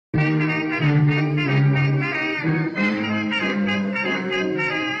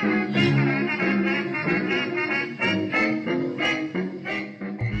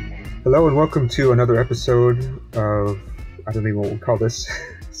Hello and welcome to another episode of, I don't even know what we call this,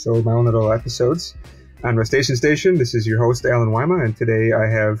 so my own little episodes on Rustacean Station. This is your host, Alan Wyma, and today I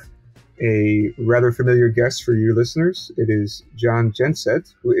have a rather familiar guest for you listeners. It is John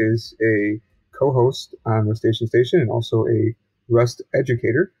Gjengset, who is a co-host on Rustacean Station and also a Rust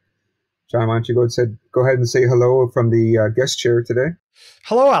educator. John, why don't you go ahead and say hello from the guest chair today.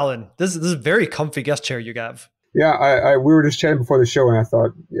 Hello, Alan. This is a very comfy guest chair you have. Yeah, we were just chatting before the show, and I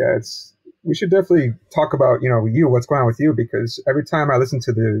thought, we should definitely talk about, what's going on with you, because every time I listen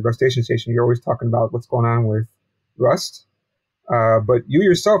to the Rustacean Station, you're always talking about what's going on with Rust. But you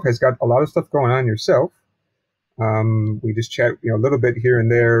yourself has got a lot of stuff going on yourself. We just chat, a little bit here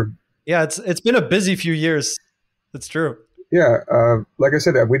and there. Yeah, it's been a busy few years. That's true. Yeah, like I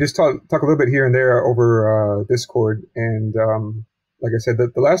said, we just talk a little bit here and there over Discord, and like I said,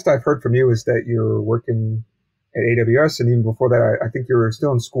 the last I've heard from you is that you're working at AWS, and even before that, I think you were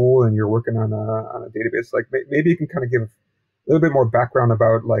still in school and you're working on a database. Like maybe you can kind of give a little bit more background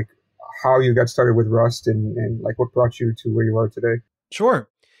about like how you got started with Rust and like what brought you to where you are today. Sure.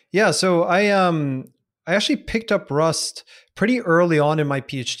 Yeah. So I actually picked up Rust pretty early on in my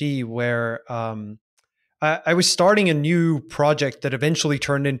PhD, where I was starting a new project that eventually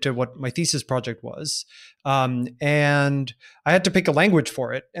turned into what my thesis project was. And I had to pick a language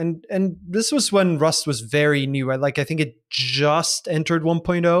for it. And this was when Rust was very new. I think it just entered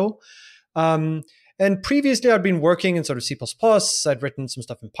 1.0. And previously I'd been working in sort of C++. I'd written some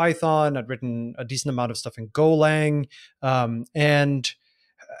stuff in Python. I'd written a decent amount of stuff in Golang. And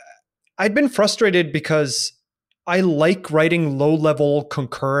I'd been frustrated because I like writing low-level,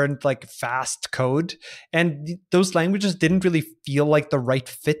 concurrent, like fast code. And those languages didn't really feel like the right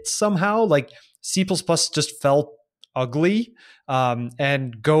fit somehow. Like C++ just felt ugly.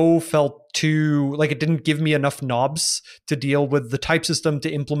 And Go felt too, like it didn't give me enough knobs to deal with the type system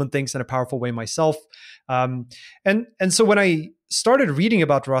to implement things in a powerful way myself. And so when I started reading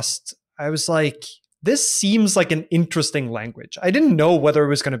about Rust, I was like, this seems like an interesting language. I didn't know whether it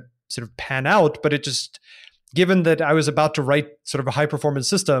was going to sort of pan out, but it just, given that I was about to write sort of a high performance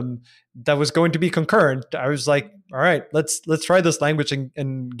system that was going to be concurrent, I was like, all right, let's try this language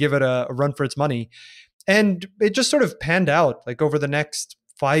and give it a run for its money. And it just sort of panned out. Like over the next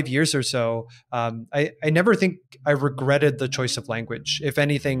 5 years or so, I never think I regretted the choice of language. If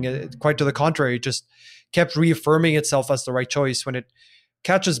anything, quite to the contrary, it just kept reaffirming itself as the right choice. When it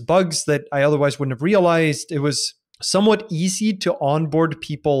catches bugs that I otherwise wouldn't have realized, it was somewhat easy to onboard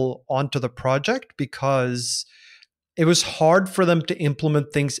people onto the project because it was hard for them to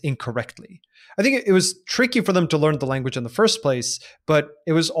implement things incorrectly. I think it was tricky for them to learn the language in the first place, but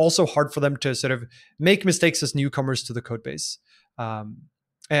it was also hard for them to sort of make mistakes as newcomers to the code base.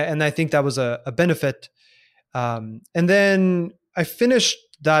 And I think that was a benefit. And then I finished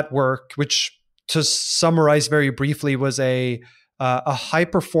that work, which, to summarize very briefly, was a high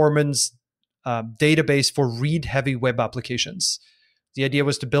performance database for read-heavy web applications. The idea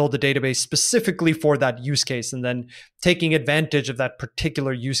was to build a database specifically for that use case, and then taking advantage of that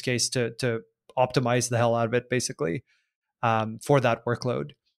particular use case to optimize the hell out of it, basically, for that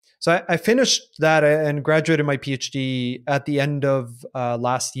workload. So I finished that and graduated my PhD at the end of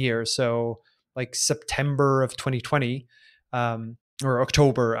last year, so like September of 2020. Or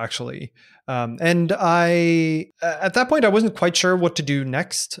October, actually. And at that point, I wasn't quite sure what to do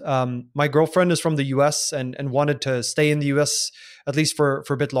next. My girlfriend is from the US and wanted to stay in the US, at least for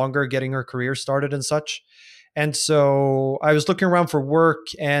a bit longer, getting her career started and such. And so I was looking around for work,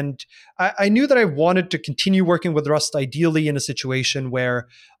 and I knew that I wanted to continue working with Rust, ideally in a situation where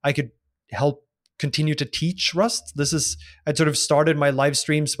I could help continue to teach Rust. I'd sort of started my live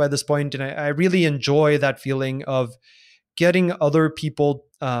streams by this point, and I really enjoy that feeling of getting other people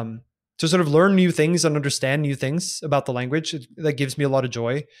to sort of learn new things and understand new things about the language. That gives me a lot of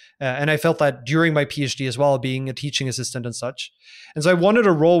joy. And I felt that during my PhD as well, being a teaching assistant and such. And so I wanted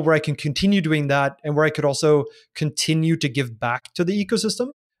a role where I can continue doing that and where I could also continue to give back to the ecosystem.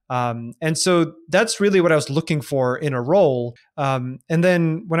 And so that's really what I was looking for in a role. And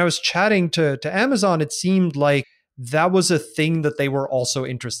then when I was chatting to Amazon, it seemed like that was a thing that they were also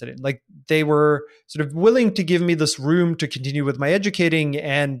interested in. Like they were sort of willing to give me this room to continue with my educating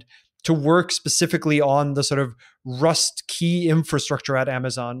and to work specifically on the sort of Rust key infrastructure at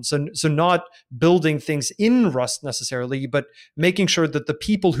Amazon. So not building things in Rust necessarily, but making sure that the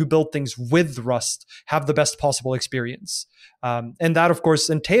people who build things with Rust have the best possible experience. And that, of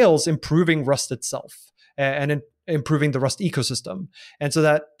course, entails improving Rust itself and improving the Rust ecosystem. And so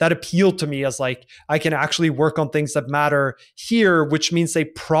that appealed to me as like, I can actually work on things that matter here, which means they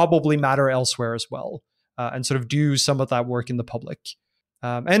probably matter elsewhere as well, and sort of do some of that work in the public.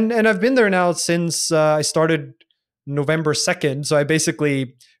 And I've been there now since I started November 2nd. So I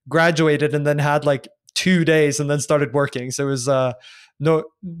basically graduated and then had like 2 days and then started working. So it was no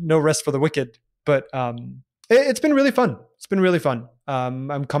rest for the wicked. But it's been really fun. It's been really fun.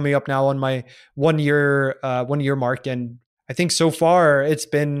 I'm coming up now on my 1 year mark, and I think so far it's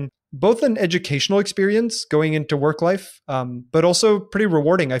been both an educational experience going into work life, but also pretty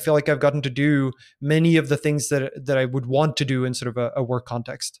rewarding. I feel like I've gotten to do many of the things that I would want to do in sort of a work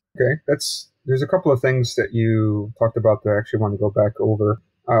context. Okay, there's a couple of things that you talked about that I actually want to go back over.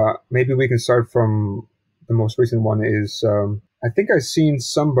 Maybe we can start from the most recent one. Is I think I've seen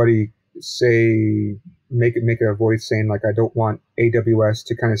somebody say make a voice saying like I don't want AWS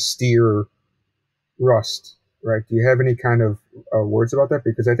to kind of steer Rust. Right? Do you have any kind of words about that?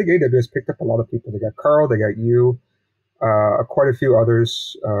 Because I think AWS picked up a lot of people. They got Carl, they got you, quite a few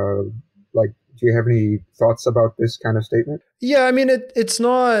others. Do you have any thoughts about this kind of statement? Yeah, I mean, it's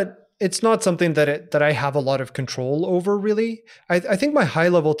not something that I have a lot of control over, really. I think my high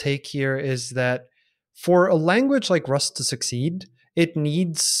level take here is that for a language like Rust to succeed, it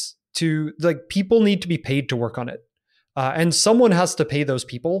needs to, like, people need to be paid to work on it, and someone has to pay those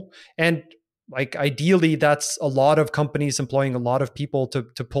people. And like ideally, that's a lot of companies employing a lot of people to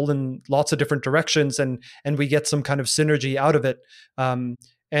pull in lots of different directions, and we get some kind of synergy out of it.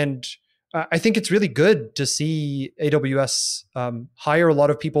 And I think it's really good to see AWS hire a lot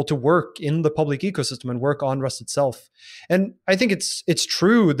of people to work in the public ecosystem and work on Rust itself. And I think it's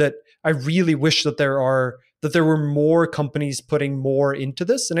true that I really wish that there were more companies putting more into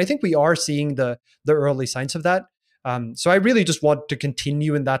this, and I think we are seeing the early signs of that. So I really just want to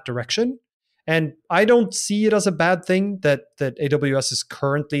continue in that direction. And I don't see it as a bad thing that AWS is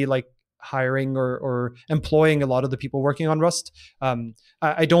currently like hiring or employing a lot of the people working on Rust.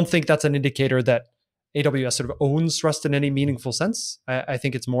 I don't think that's an indicator that AWS sort of owns Rust in any meaningful sense. I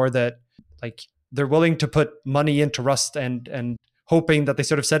think it's more that like they're willing to put money into Rust and hoping that they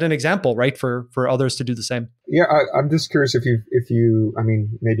sort of set an example, right, for others to do the same. Yeah, I'm just curious if you, I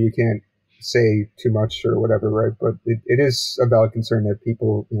mean, maybe you can't say too much or whatever, right? But it is a valid concern that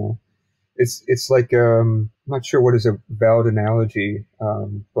people, it's like I'm not sure what is a valid analogy,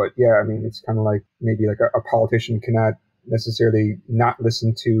 but yeah, I mean, it's kind of like maybe like a politician cannot necessarily not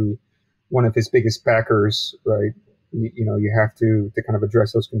listen to one of his biggest backers, right? You have to kind of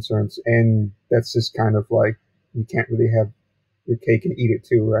address those concerns, and that's just kind of like you can't really have your cake and eat it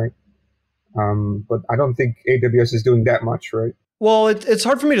too, right? But I don't think AWS is doing that much, right? Well, it's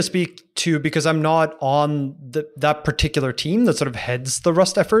hard for me to speak to because I'm not on that particular team that sort of heads the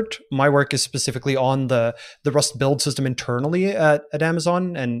Rust effort. My work is specifically on the Rust build system internally at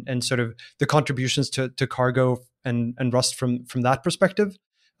Amazon, and sort of the contributions to Cargo and Rust from that perspective.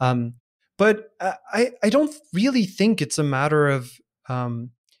 But I don't really think it's a matter of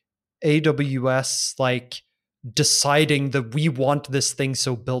AWS like deciding that we want this thing,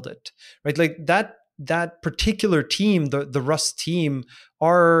 so build it, right? Like that particular team, the Rust team,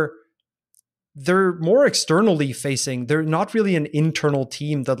 they're more externally facing. They're not really an internal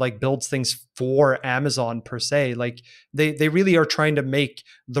team that like builds things for Amazon per se. Like they really are trying to make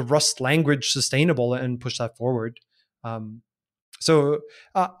the Rust language sustainable and push that forward. So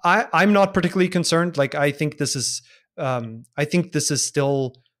I'm not particularly concerned. Like I think this is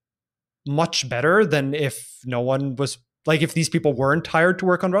still much better than if no one was, like, if these people weren't hired to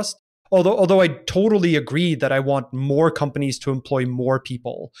work on Rust. Although I totally agree that I want more companies to employ more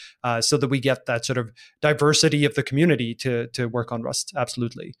people, so that we get that sort of diversity of the community to work on Rust.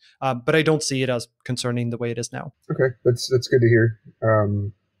 Absolutely, but I don't see it as concerning the way it is now. Okay, that's good to hear.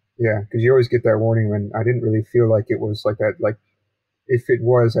 Yeah, because you always get that warning when I didn't really feel like it was like that. Like if it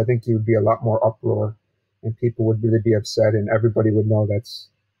was, I think you would be a lot more uproar, and people would really be upset, and everybody would know that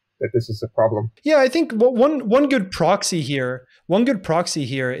this is a problem. Yeah, I think one good proxy here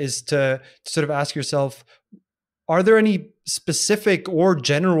is to sort of ask yourself, are there any specific or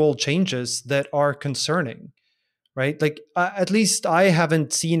general changes that are concerning, right? Like at least I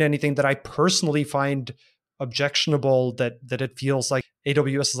haven't seen anything that I personally find objectionable that it feels like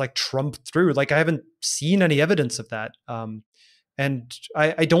AWS is like trumped through. Like I haven't seen any evidence of that. And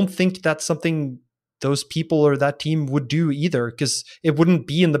I don't think that's something those people or that team would do either, because it wouldn't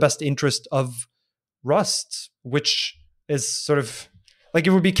be in the best interest of Rust, which is sort of like, it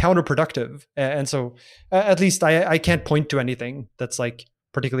would be counterproductive. And so at least I can't point to anything that's like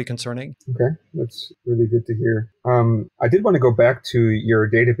particularly concerning. Okay, that's really good to hear. I did want to go back to your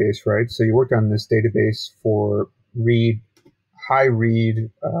database, right? So you worked on this database for high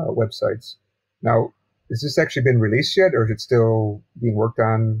read websites. Now, has this actually been released yet, or is it still being worked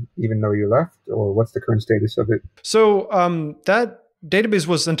on even though you left? Or what's the current status of it? So that database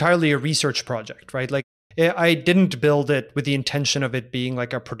was entirely a research project, right? Like I didn't build it with the intention of it being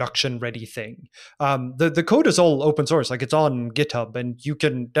like a production ready thing. The code is all open source, like it's on GitHub, and you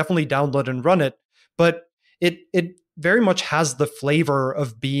can definitely download and run it. But it very much has the flavor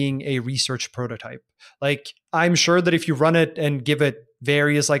of being a research prototype. Like I'm sure that if you run it and give it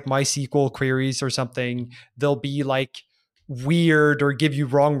various like MySQL queries or something, they'll be like weird or give you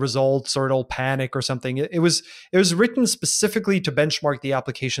wrong results, or it'll panic or something. It was written specifically to benchmark the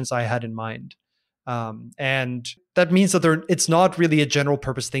applications I had in mind. And that means that it's not really a general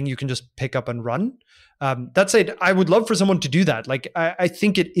purpose thing you can just pick up and run. That said, I would love for someone to do that. Like, I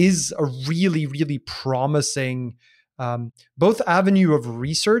think it is a really, really promising both avenue of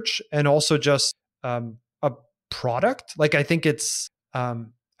research and also just a product. Like, I think it's a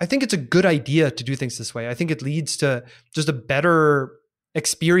good idea to do things this way. I think it leads to just a better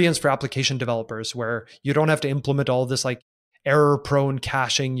experience for application developers where you don't have to implement all this like error-prone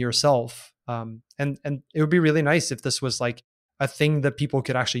caching yourself. And it would be really nice if this was like a thing that people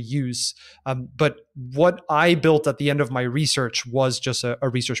could actually use. But what I built at the end of my research was just a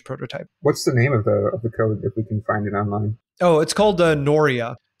research prototype. What's the name of the code if we can find it online? Oh, it's called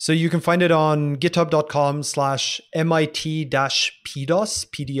Noria. So you can find it on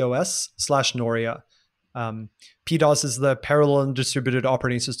github.com/MIT-PDOS/Noria. PDOS is the Parallel and Distributed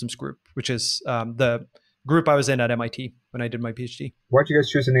Operating Systems group, which is the group I was in at MIT when I did my PhD. Why'd you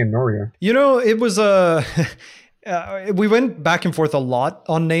guys choose the name Noria? You know, it was we went back and forth a lot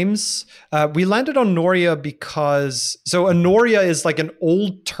on names. We landed on Noria because a Noria is like an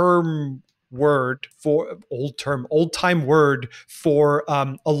old time word for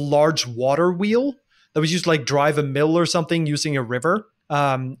a large water wheel that was used to like drive a mill or something using a river.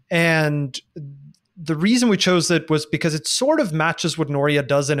 And the reason we chose it was because it sort of matches what Noria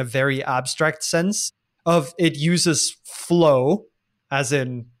does in a very abstract sense of it uses flow, as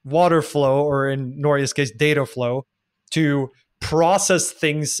in water flow, or in Noria's case, data flow, to process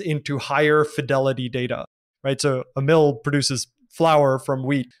things into higher fidelity data, right? So a mill produces flour from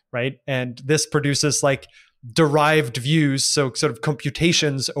wheat, right? And this produces like derived views, so sort of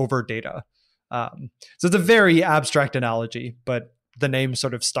computations over data. So it's a very abstract analogy, but the name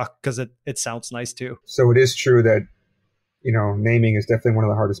sort of stuck because it sounds nice too. So it is true that, naming is definitely one of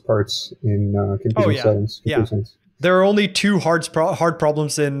the hardest parts in computer science. Science. There are only two hard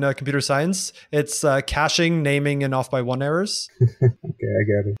problems in computer science. It's caching, naming, and off by one errors. Okay, I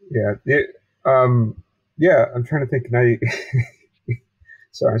get it. Yeah. I'm trying to think.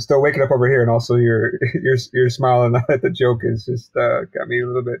 Sorry, I'm still waking up over here, and also you're smiling at the joke is just got me a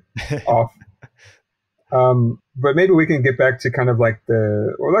little bit off. But maybe we can get back to kind of like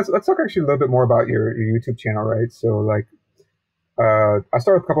let's talk actually a little bit more about your YouTube channel, right? So like, I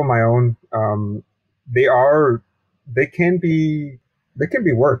started a couple of my own. They can be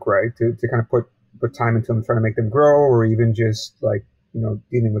work, right? To kind of put time into them, trying to make them grow, or even just like,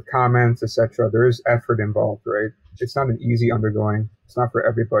 dealing with comments, etc. There is effort involved, right? It's not an easy undergoing. It's not for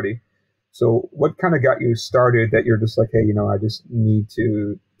everybody. So what kind of got you started that you're just like, hey, I just need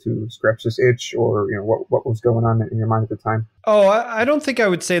to scratch this itch, or, what was going on in your mind at the time? Oh, I don't think I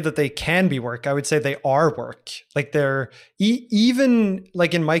would say that they can be work. I would say they are work. Like they're even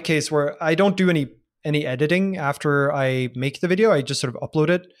like in my case where I don't do any editing after I make the video. I just sort of upload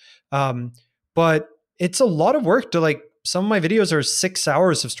it. But it's a lot of work to like, some of my videos are 6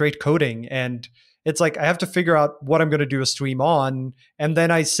 hours of straight coding, and it's like I have to figure out what I'm going to do a stream on, and then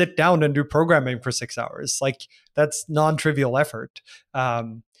I sit down and do programming for 6 hours. Like that's non-trivial effort.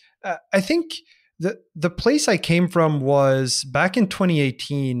 I think the place I came from was back in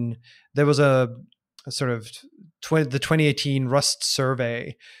 2018. There was a sort of the 2018 Rust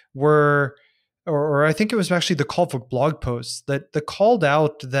survey where, or I think it was actually the call for blog posts that called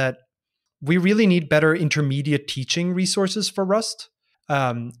out that we really need better intermediate teaching resources for Rust.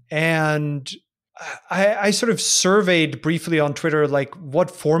 And I sort of surveyed briefly on Twitter, like what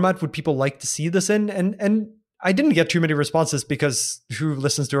format would people like to see this in? And I didn't get too many responses because who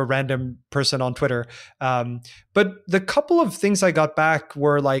listens to a random person on Twitter? But the couple of things I got back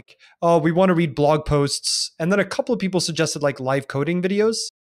were like, oh, we want to read blog posts. And then a couple of people suggested like live coding videos.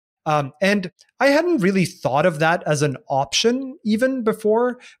 And I hadn't really thought of that as an option even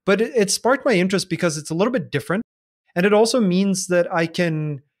before, but it sparked my interest because it's a little bit different. And it also means that I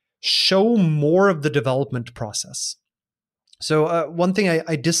can show more of the development process. So one thing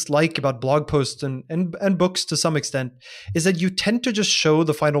I dislike about blog posts and books to some extent is that you tend to just show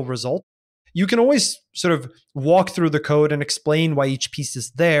the final result. You can always sort of walk through the code and explain why each piece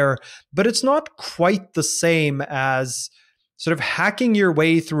is there, but it's not quite the same as sort of hacking your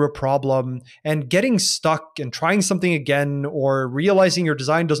way through a problem and getting stuck and trying something again, or realizing your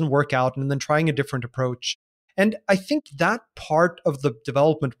design doesn't work out and then trying a different approach. And I think that part of the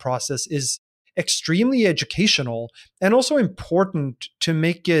development process is extremely educational and also important to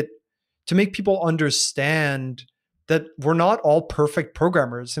make people understand that we're not all perfect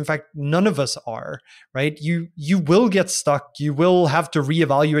programmers. In fact, none of us are, right? You will get stuck. You will have to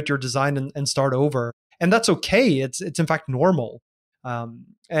reevaluate your design and start over. And that's okay. It's in fact normal.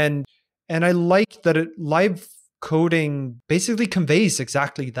 And I like that live coding basically conveys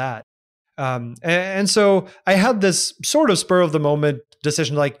exactly that. And so I had this sort of spur of the moment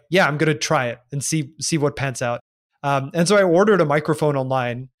decision, like, yeah, I'm going to try it and see what pans out. And so I ordered a microphone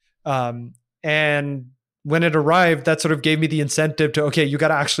online. And when it arrived, that sort of gave me the incentive to, okay, you got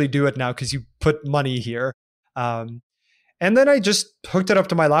to actually do it now because you put money here. And then I just hooked it up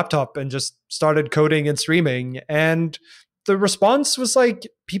to my laptop and just started coding and streaming. And the response was like,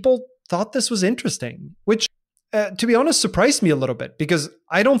 people thought this was interesting, which to be honest, surprised me a little bit, because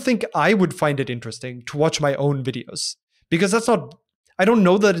I don't think I would find it interesting to watch my own videos, because I don't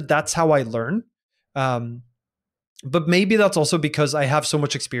know that that's how I learn. But maybe that's also because I have so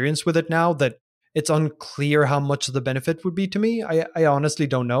much experience with it now that it's unclear how much the benefit would be to me. I honestly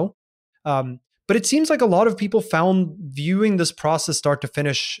don't know. But it seems like a lot of people found viewing this process start to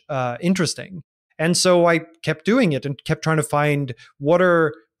finish interesting. And so I kept doing it and kept trying to find what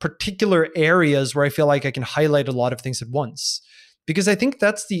are particular areas where I feel like I can highlight a lot of things at once. Because I think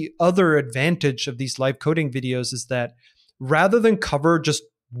that's the other advantage of these live coding videos, is that rather than cover just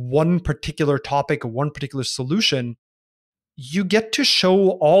one particular topic or one particular solution, you get to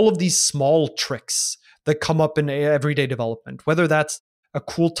show all of these small tricks that come up in everyday development, whether that's a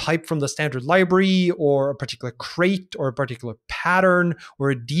cool type from the standard library, or a particular crate, or a particular pattern,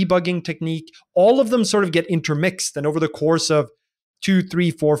 or a debugging technique. All of them sort of get intermixed. And over the course of 2, 3,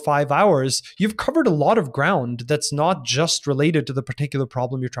 4, 5 hours, you've covered a lot of ground that's not just related to the particular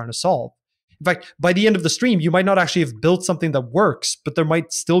problem you're trying to solve. In fact, by the end of the stream, you might not actually have built something that works, but there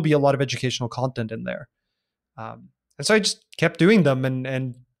might still be a lot of educational content in there. And so I just kept doing them,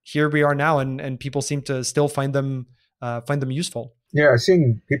 and here we are now, and people seem to still find them useful. Yeah, I've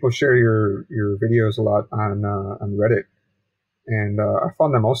seen people share your videos a lot on Reddit, and I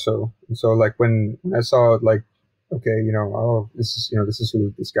found them also. And so, like, when I saw, like, okay, oh, this is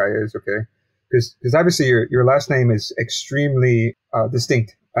who this guy is, okay, because obviously your last name is extremely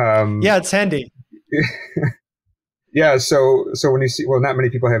distinct. Yeah, it's handy. Yeah, so when you see, well, not many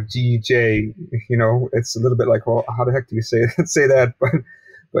people have GJ, it's a little bit like, well, how the heck do you say that?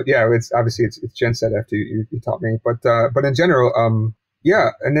 But yeah, it's obviously it's Gjengset after you taught me. But in general, yeah.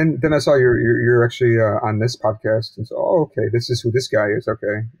 And then I saw you're actually on this podcast, and so, oh, okay, this is who this guy is.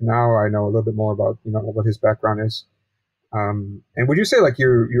 Okay, now I know a little bit more about what his background is. And would you say, like,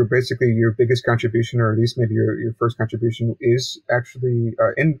 you're basically your biggest contribution, or at least maybe your first contribution, is actually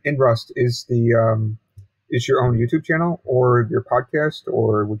in Rust is your own YouTube channel or your podcast,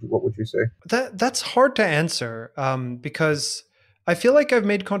 or what would you say? That's hard to answer, because I feel like I've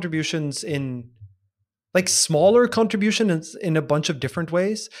made contributions in, like, smaller contributions in a bunch of different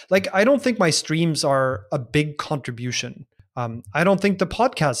ways. Like, I don't think my streams are a big contribution. I don't think the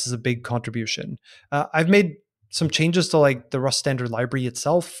podcast is a big contribution. I've made some changes to, like, the Rust standard library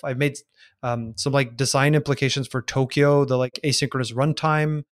itself. I've made some, like, design implications for Tokyo, the, like, asynchronous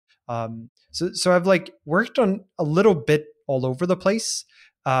runtime. So I've, like, worked on a little bit all over the place.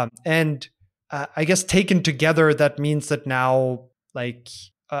 And I guess taken together, that means that now, like,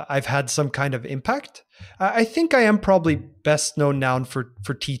 I've had some kind of impact. I think I am probably best known now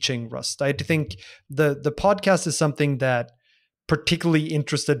for teaching Rust. I think the podcast is something that particularly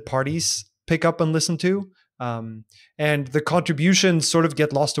interested parties pick up and listen to. And the contributions sort of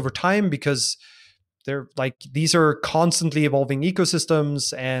get lost over time, because they're, like, these are constantly evolving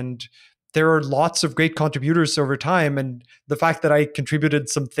ecosystems, and there are lots of great contributors over time. And the fact that I contributed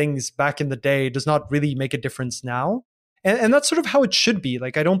some things back in the day does not really make a difference now. And that's sort of how it should be.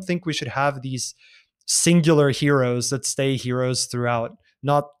 Like, I don't think we should have these singular heroes that stay heroes throughout.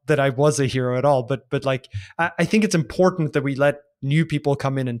 Not that I was a hero at all, but like, I think it's important that we let new people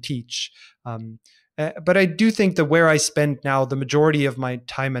come in and teach. But I do think that where I spend now the majority of my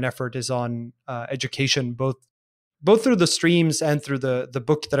time and effort is on education, both through the streams and through the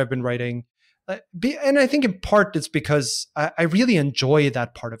book that I've been writing. And I think in part it's because I really enjoy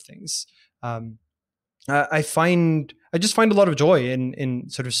that part of things. I just find a lot of joy in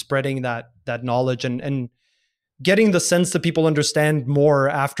sort of spreading that knowledge and getting the sense that people understand more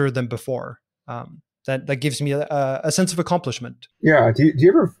after than before. that gives me a sense of accomplishment. Yeah. Do you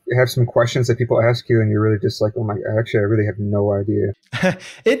ever have some questions that people ask you and you're really just like, oh my, actually, I really have no idea?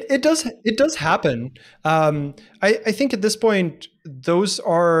 It does happen. I think at this point, those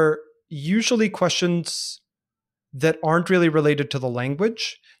are usually questions that aren't really related to the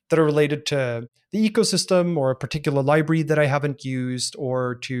language, that are related to the ecosystem or a particular library that I haven't used,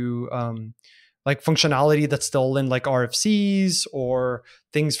 or to like functionality that's still in like RFCs, or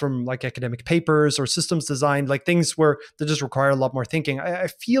things from like academic papers or systems design, like things where they just require a lot more thinking. I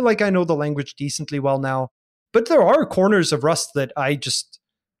feel like I know the language decently well now, but there are corners of Rust that I just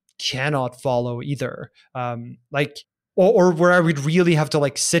cannot follow either. Like, or where I would really have to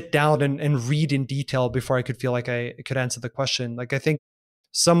like sit down and read in detail before I could feel like I could answer the question. Like, I think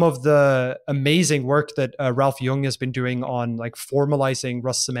some of the amazing work that Ralph Jung has been doing on like formalizing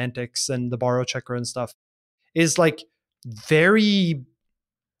Rust semantics and the borrow checker and stuff is like very,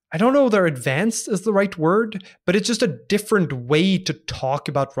 I don't know whether advanced is the right word, but it's just a different way to talk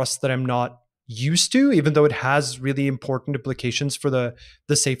about Rust that I'm not used to, even though it has really important implications for the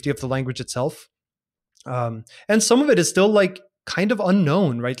safety of the language itself. And some of it is still like kind of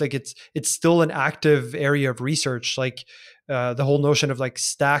unknown, right? Like it's still an active area of research, like the whole notion of like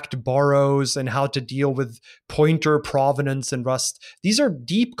stacked borrows and how to deal with pointer provenance in Rust. These are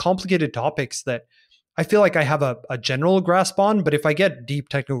deep, complicated topics that I feel like I have a general grasp on, but if I get deep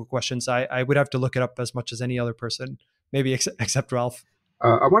technical questions, I would have to look it up as much as any other person, maybe except Ralph.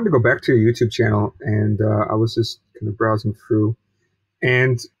 I wanted to go back to your YouTube channel, and I was just kind of browsing through,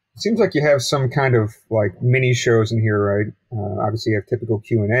 and it seems like you have some kind of like mini shows in here, right? Obviously, you have typical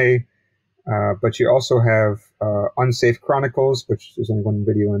Q&A, but you also have Unsafe Chronicles, which there's only one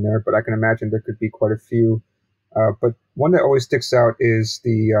video in there, but I can imagine there could be quite a few. But one that always sticks out is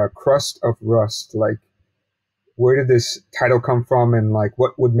the Crust of Rust. Like, where did this title come from, and like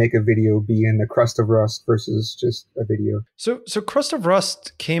what would make a video be in the Crust of Rust versus just a video? So Crust of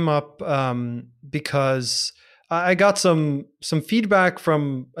Rust came up because I got some feedback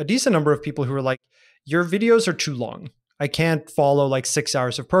from a decent number of people who were like, your videos are too long. I can't follow like 6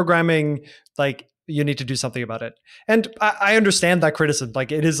 hours of programming. Like, you need to do something about it. And I understand that criticism.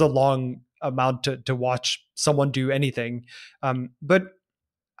 Like, it is a long amount to watch someone do anything. But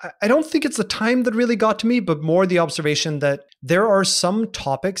I don't think it's the time that really got to me, but more the observation that there are some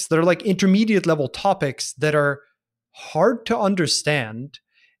topics that are like intermediate level topics that are hard to understand,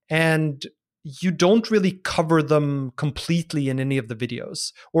 and you don't really cover them completely in any of the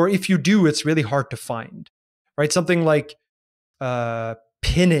videos. Or if you do, it's really hard to find, right? Something like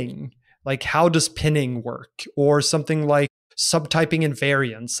pinning, like how does pinning work? Or something like subtyping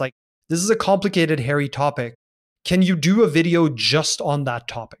invariance. Like, this is a complicated, hairy topic. Can you do a video just on that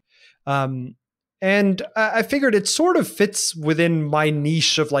topic? And I figured it sort of fits within my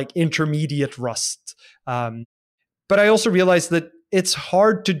niche of like intermediate Rust. But I also realized that it's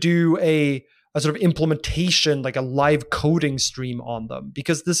hard to do a sort of implementation, like a live coding stream on them,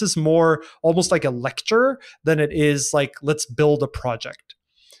 because this is more almost like a lecture than it is like, let's build a project.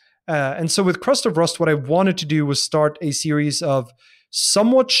 And so with Crust of Rust, what I wanted to do was start a series of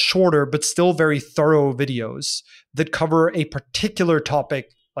somewhat shorter, but still very thorough videos that cover a particular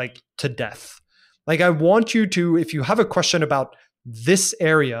topic like to death. Like, I want you to, if you have a question about this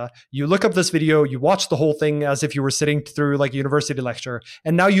area, you look up this video, you watch the whole thing as if you were sitting through like a university lecture,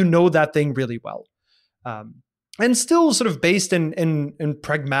 and now you know that thing really well. And still sort of based in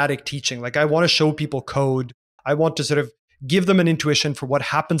pragmatic teaching. Like, I want to show people code. I want to sort of give them an intuition for what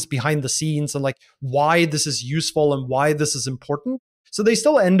happens behind the scenes and like why this is useful and why this is important. So they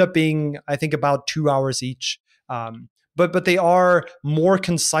still end up being, I think, about 2 hours each. But they are more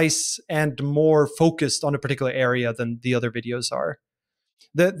concise and more focused on a particular area than the other videos are.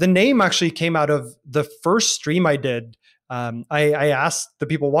 The name actually came out of the first stream I did. I asked the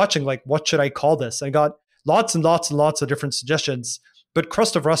people watching, like, what should I call this? I got lots and lots and lots of different suggestions, but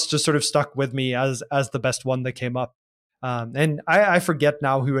Crust of Rust just sort of stuck with me as the best one that came up. And I forget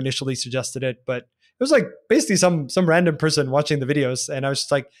now who initially suggested it, but it was like basically some random person watching the videos, and I was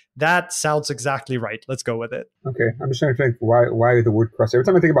just like, that sounds exactly right. Let's go with it. Okay, I'm just trying to think why the word crust. Every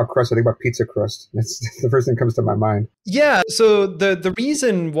time I think about crust, I think about pizza crust. That's the first thing that comes to my mind. Yeah. So the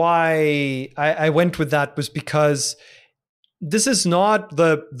reason why I went with that was because this is not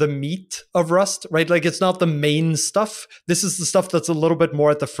the meat of Rust, right? Like, it's not the main stuff. This is the stuff that's a little bit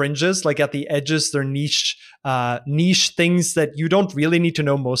more at the fringes, like at the edges. They're niche things that you don't really need to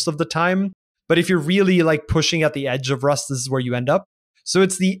know most of the time. But if you're really like pushing at the edge of Rust, this is where you end up. So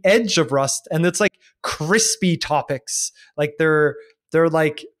it's the edge of Rust, and it's like crispy topics. Like they're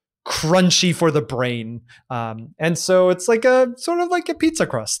like crunchy for the brain. And so it's like a sort of like a pizza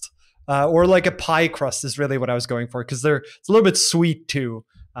crust. or like a pie crust is really what I was going for because it's a little bit sweet too.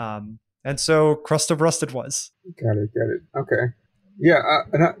 And so crust of rust it was. Got it. Okay. Yeah.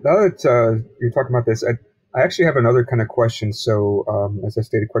 Now that you're talking about this, I actually have another kind of question. So, as I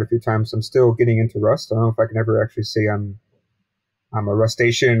stated quite a few times, I'm still getting into Rust. I don't know if I can ever actually say I'm a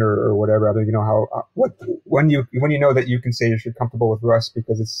Rustacean or whatever. I don't even know how when you know that you can say you're comfortable with Rust,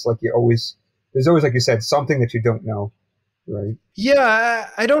 because it's like there's always, like you said, something that you don't know, right? Yeah,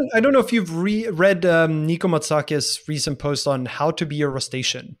 I don't know if you've read Nico Matsaki's recent post on how to be a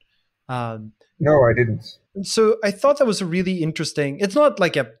Rustacean. No, I didn't. So I thought that was a really interesting. It's not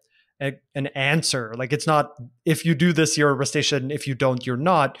like an answer. Like it's not if you do this you're a Rustacean, if you don't you're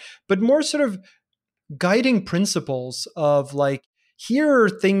not, but more sort of guiding principles of like, here are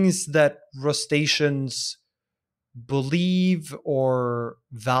things that Rustaceans believe or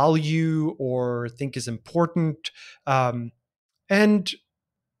value or think is important. And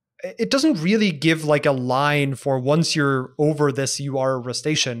it doesn't really give like a line for once you're over this, you are a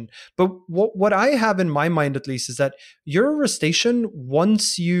Rustacean. But what I have in my mind, at least, is that you're a Rustacean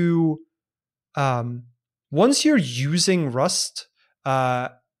once you're using Rust,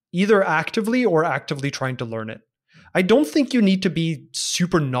 either actively or actively trying to learn it. I don't think you need to be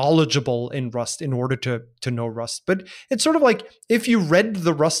super knowledgeable in Rust in order to know Rust. But it's sort of like if you read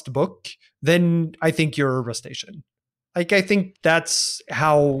the Rust book, then I think you're a Rustacean. Like, I think that's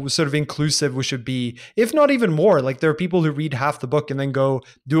how sort of inclusive we should be, if not even more. Like, there are people who read half the book and then go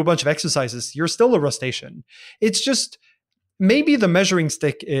do a bunch of exercises. You're still a Rustacean. It's just maybe the measuring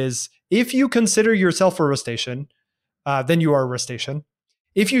stick is if you consider yourself a Rustacean, then you are a Rustacean.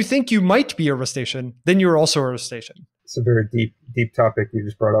 If you think you might be a Rustacean, then you're also a Rustacean. It's a very deep topic you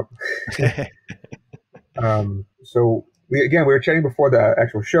just brought up. So we were chatting before the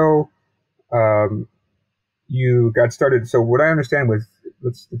actual show. You got started. So what I understand was,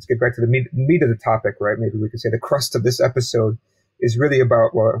 let's get back to the meat of the topic, right? Maybe we could say the crust of this episode is really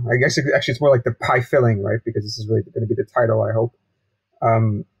about, well, I guess actually it's more like the pie filling, right? Because this is really going to be the title, I hope,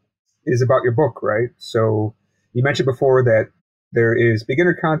 is about your book, right? So you mentioned before that there is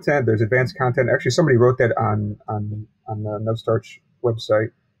beginner content, there's advanced content. Actually, somebody wrote that on the No Starch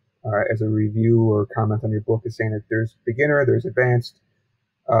website as a review or comment on your book, is saying that there's beginner, there's advanced,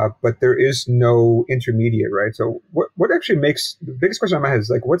 but there is no intermediate, right? So what actually makes, the biggest question in my head is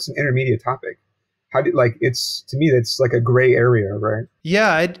like, what's an intermediate topic? It's, to me, that's like a gray area, right?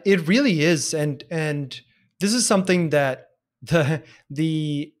 Yeah, it really is. And this is something that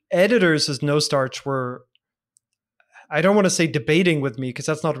the editors of No Starch were, I don't want to say debating with me because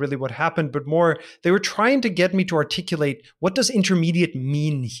that's not really what happened, but more they were trying to get me to articulate what does intermediate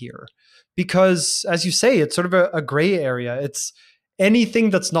mean here? Because as you say, it's sort of a gray area. It's anything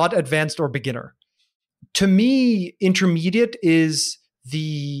that's not advanced or beginner. To me, intermediate is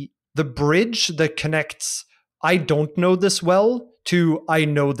the bridge that connects I don't know this well to I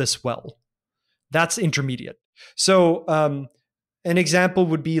know this well. That's intermediate. So an example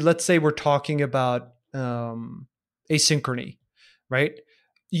would be, let's say we're talking about asynchrony, right?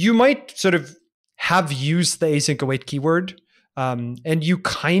 You might sort of have used the async await keyword, and you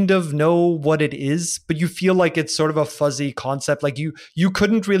kind of know what it is, but you feel like it's sort of a fuzzy concept. Like you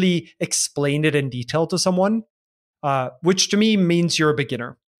couldn't really explain it in detail to someone, which to me means you're a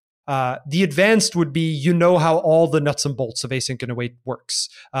beginner. The advanced would be, you know how all the nuts and bolts of async and await works.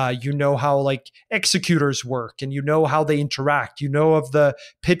 You know how like executors work, and you know how they interact. You know of the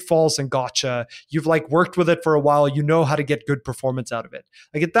pitfalls and gotcha. You've like worked with it for a while. You know how to get good performance out of it.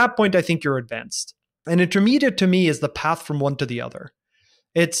 Like at that point, I think you're advanced. And intermediate to me is the path from one to the other.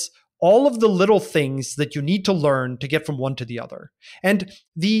 It's all of the little things that you need to learn to get from one to the other. And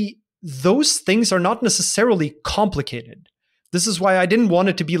those things are not necessarily complicated. This is why I didn't want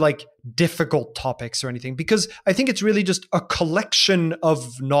it to be like difficult topics or anything, because I think it's really just a collection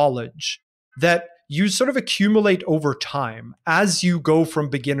of knowledge that you sort of accumulate over time as you go from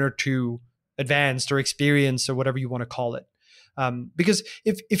beginner to advanced or experienced or whatever you want to call it. Because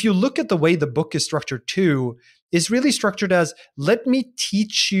if you look at the way the book is structured too, is really structured as, let me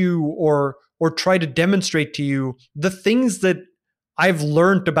teach you or try to demonstrate to you the things that I've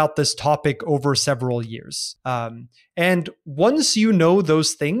learned about this topic over several years. And once you know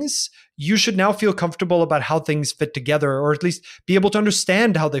those things, you should now feel comfortable about how things fit together, or at least be able to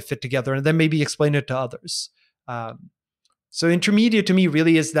understand how they fit together, and then maybe explain it to others. So intermediate to me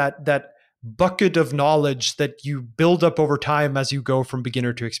really is that bucket of knowledge that you build up over time as you go from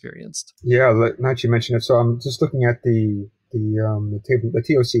beginner to experienced. Yeah, now that you mention it, so I'm just looking at the table, the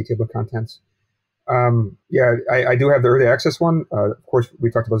TOC, table of contents. I do have the early access one. Of course,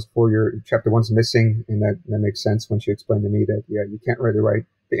 we talked about this before. Your chapter one's missing, and that makes sense once you explain to me that you can't really write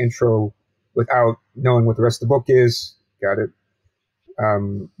the intro without knowing what the rest of the book is. Got it.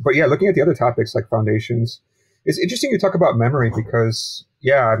 But yeah, looking at the other topics like foundations, it's interesting you talk about memory because,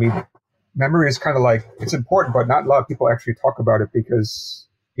 yeah, I mean, memory is kind of like, it's important, but not a lot of people actually talk about it because,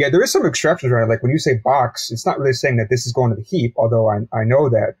 yeah, there is some extrapolations around it. Like when you say box, it's not really saying that this is going to the heap, although I know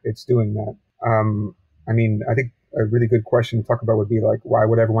that it's doing that. I mean, I think a really good question to talk about would be like, why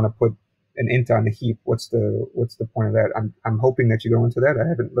would I ever want to put an int on the heap? What's the point of that? I'm hoping that you go into that. I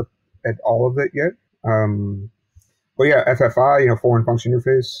haven't looked at all of it yet. But yeah, FFI, foreign function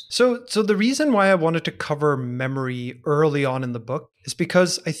interface. So the reason why I wanted to cover memory early on in the book is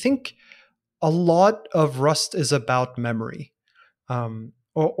because I think a lot of Rust is about memory.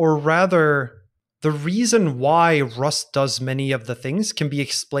 Or rather, the reason why Rust does many of the things can be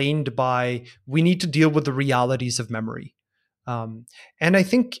explained by we need to deal with the realities of memory. And I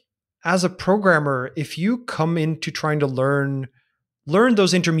think as a programmer, if you come into trying to learn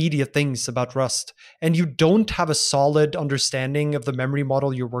those intermediate things about Rust and you don't have a solid understanding of the memory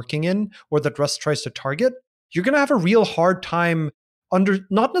model you're working in or that Rust tries to target, you're going to have a real hard time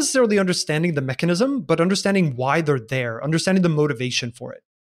not necessarily understanding the mechanism, but understanding why they're there, understanding the motivation for it.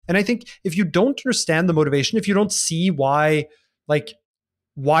 And I think if you don't understand the motivation, if you don't see why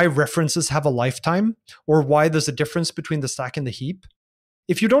references have a lifetime or why there's a difference between the stack and the heap,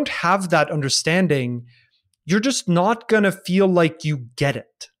 if you don't have that understanding, you're just not going to feel like you get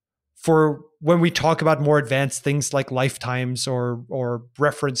it for when we talk about more advanced things like lifetimes or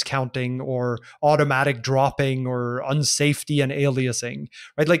reference counting or automatic dropping or unsafety and aliasing,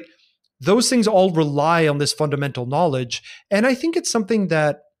 right? Like those things all rely on this fundamental knowledge. And I think it's something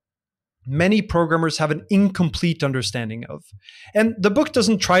that many programmers have an incomplete understanding of. And the book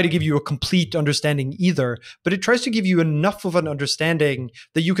doesn't try to give you a complete understanding either, but it tries to give you enough of an understanding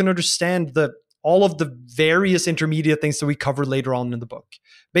that you can understand all of the various intermediate things that we cover later on in the book.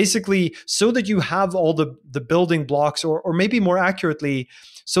 Basically, so that you have all the building blocks, or maybe more accurately,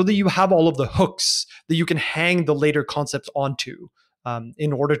 so that you have all of the hooks that you can hang the later concepts onto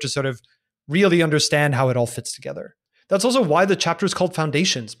in order to sort of really understand how it all fits together. That's also why the chapter is called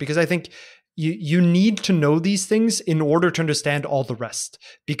Foundations, because I think you need to know these things in order to understand all the rest,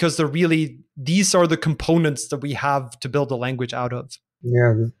 because these are the components that we have to build a language out of.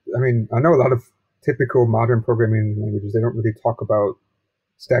 Yeah, I mean, I know a lot of typical modern programming languages, they don't really talk about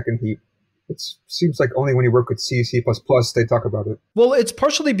stack and heap. It seems like only when you work with C, C++, they talk about it. Well, it's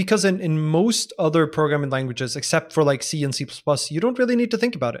partially because in most other programming languages, except for like C and C++, you don't really need to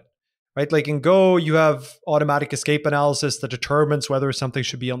think about it, right? Like in Go, you have automatic escape analysis that determines whether something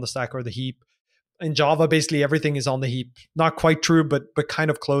should be on the stack or the heap. In Java, basically everything is on the heap. Not quite true, but kind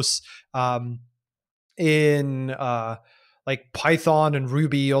of close. In like Python and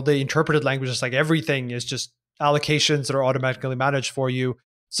Ruby, all the interpreted languages, like everything is just allocations that are automatically managed for you.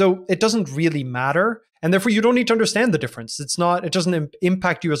 So it doesn't really matter. And therefore you don't need to understand the difference. It doesn't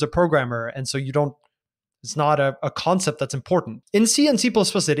impact you as a programmer. And so it's not a concept that's important. In C and C++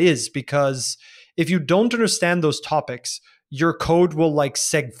 it is, because if you don't understand those topics, your code will like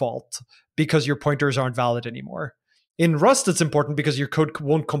segfault because your pointers aren't valid anymore. In Rust, it's important because your code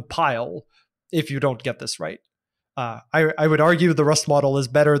won't compile if you don't get this right. I would argue the Rust model is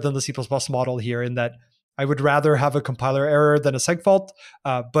better than the C++ model here, in that I would rather have a compiler error than a segfault,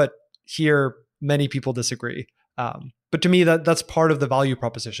 but here many people disagree. But to me, that's part of the value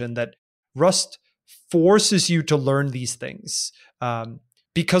proposition, that Rust forces you to learn these things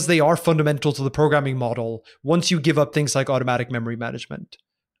because they are fundamental to the programming model once you give up things like automatic memory management.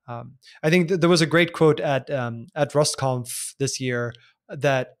 I think there was a great quote at RustConf this year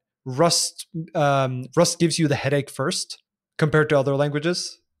that Rust gives you the headache first compared to other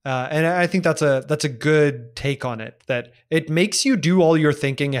languages. And I think that's a good take on it, that it makes you do all your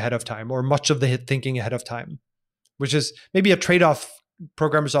thinking ahead of time, or much of the thinking ahead of time, which is maybe a trade-off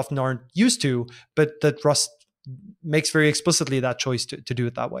programmers often aren't used to, but that Rust makes very explicitly that choice to do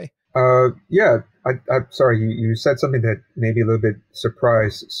it that way. Yeah, I'm sorry, you said something that made me a little bit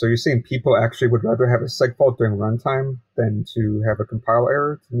surprised. So you're saying people actually would rather have a segfault during runtime than to have a compile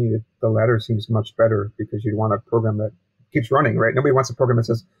error? To me, the latter seems much better, because you'd want a program that keeps running, right? Nobody wants a program that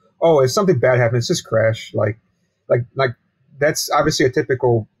says, "Oh, if something bad happens, just crash." Like that's obviously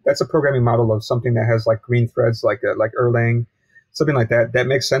that's a programming model of something that has like green threads, like Erlang, something like that. That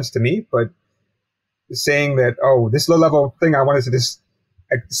makes sense to me. But saying that, oh, this low level thing, I wanted to just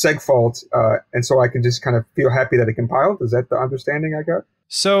segfault, and so I can just kind of feel happy that it compiled. Is that the understanding I got?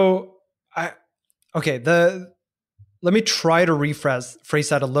 So let me try to phrase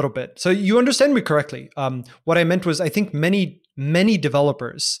that a little bit. So you understand me correctly. What I meant was, I think many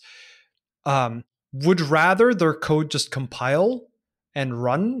developers would rather their code just compile and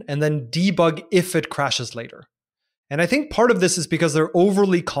run, and then debug if it crashes later. And I think part of this is because they're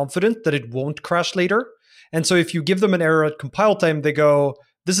overly confident that it won't crash later. And so if you give them an error at compile time, they go,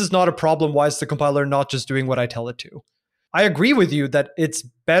 this is not a problem. Why is the compiler not just doing what I tell it to? I agree with you that it's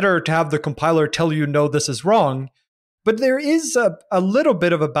better to have the compiler tell you, no, this is wrong. But there is a little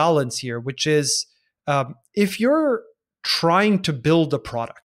bit of a balance here, which is if you're trying to build a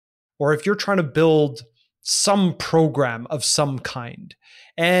product, or if you're trying to build some program of some kind,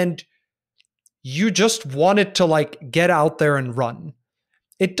 and you just want it to like get out there and run,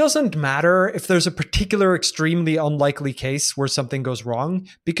 it doesn't matter if there's a particular extremely unlikely case where something goes wrong,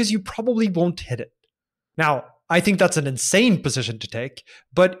 because you probably won't hit it. Now, I think that's an insane position to take,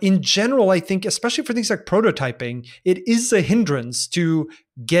 but in general, I think, especially for things like prototyping, it is a hindrance to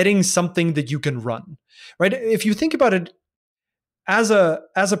getting something that you can run, right? If you think about it, as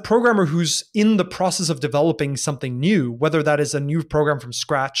a programmer who's in the process of developing something new, whether that is a new program from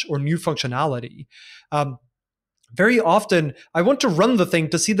scratch or new functionality, very often I want to run the thing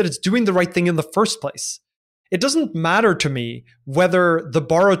to see that it's doing the right thing in the first place. It doesn't matter to me whether the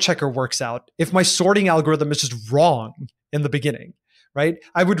borrow checker works out if my sorting algorithm is just wrong in the beginning, right?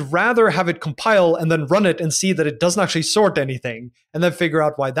 I would rather have it compile and then run it and see that it doesn't actually sort anything and then figure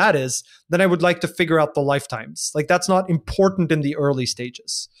out why that is, than I would like to figure out the lifetimes. Like, that's not important in the early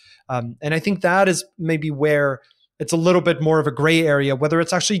stages. And I think that is maybe where it's a little bit more of a gray area, whether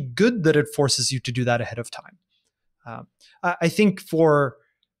it's actually good that it forces you to do that ahead of time. I think for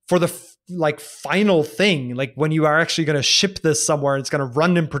the final thing, like when you are actually going to ship this somewhere, it's going to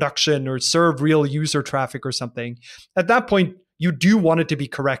run in production or serve real user traffic or something, at that point, you do want it to be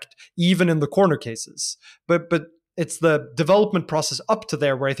correct, even in the corner cases. But it's the development process up to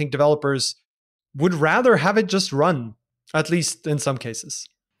there where I think developers would rather have it just run, at least in some cases.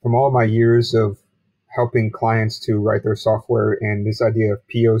 From all my years of helping clients to write their software and this idea of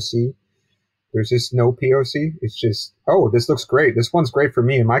POC, there's just no POC. It's just, oh, this looks great. This one's great for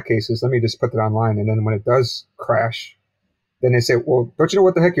me in my cases. Let me just put it online. And then when it does crash, then they say, well, don't you know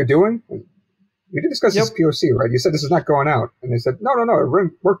what the heck you're doing? We did discuss this POC, right? You said this is not going out. And they said, no.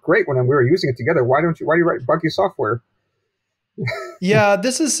 It worked great when we were using it together. Why do you write buggy software? Yeah,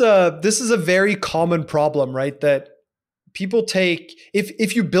 this is a very common problem, right? That people take,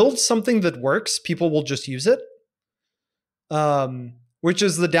 if you build something that works, people will just use it. Which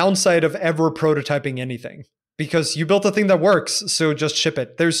is the downside of ever prototyping anything, because you built a thing that works, so just ship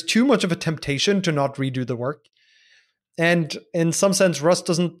it. There's too much of a temptation to not redo the work. And in some sense, Rust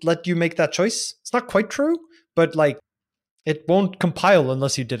doesn't let you make that choice. It's not quite true, but like it won't compile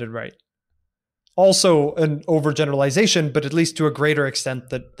unless you did it right. Also an overgeneralization, but at least to a greater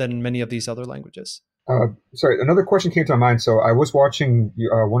extent than many of these other languages. Sorry, another question came to my mind. So I was watching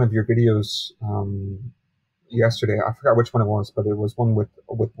one of your videos yesterday. I forgot which one it was, but it was one with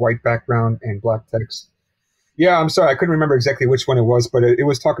white background and black text. Yeah, I'm sorry, I couldn't remember exactly which one it was, but it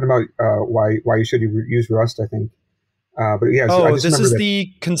was talking about why you should use Rust, I think. But yeah, so I just this is that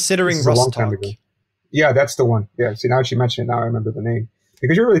the considering Rust talk. Yeah, that's the one. Yeah, see, now that you mention it, now I remember the name,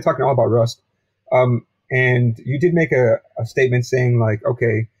 because you're really talking all about Rust. And you did make a statement saying like,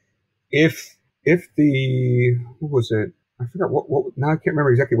 okay, if the, what was it? I forgot what now I can't remember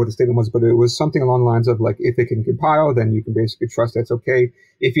exactly what the statement was, but it was something along the lines of like, if it can compile, then you can basically trust that's okay.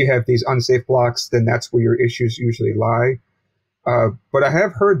 If you have these unsafe blocks, then that's where your issues usually lie. But I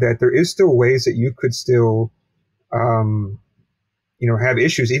have heard that there is still ways that you could still, have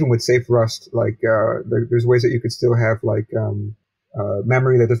issues even with safe Rust. Like there's ways that you could still have like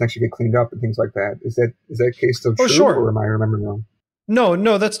memory that doesn't actually get cleaned up and things like that. Is that case still true, sure. Or am I remembering wrong?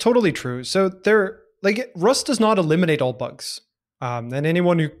 No, that's totally true. So Rust does not eliminate all bugs. And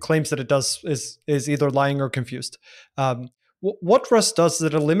anyone who claims that it does is either lying or confused. What Rust does is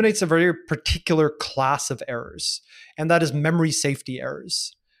it eliminates a very particular class of errors, and that is memory safety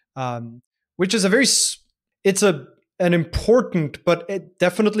errors, which is an important, but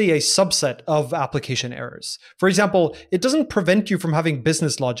definitely a subset of application errors. For example, it doesn't prevent you from having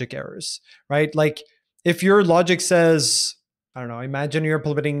business logic errors, right? Like if your logic says, I don't know, imagine you're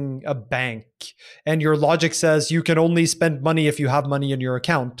implementing a bank and your logic says you can only spend money if you have money in your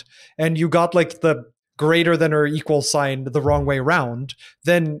account, and you got like the greater than or equal sign the wrong way around,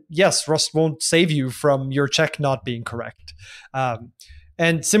 then yes, Rust won't save you from your check not being correct.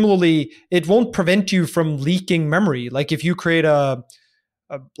 And similarly, it won't prevent you from leaking memory. Like if you create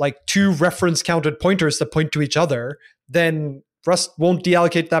like two reference counted pointers that point to each other, then Rust won't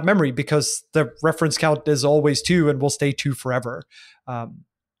deallocate that memory because the reference count is always 2 and will stay 2 forever.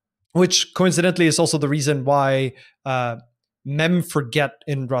 Which coincidentally is also the reason why memforget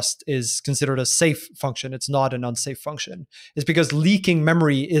in Rust is considered a safe function. It's not an unsafe function. It's because leaking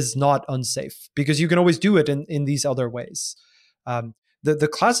memory is not unsafe, because you can always do it in these other ways. The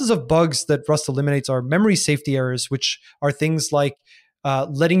classes of bugs that Rust eliminates are memory safety errors, which are things like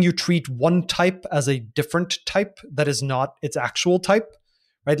letting you treat one type as a different type that is not its actual type,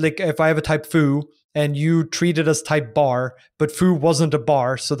 right? Like if I have a type foo and you treat it as type bar, but foo wasn't a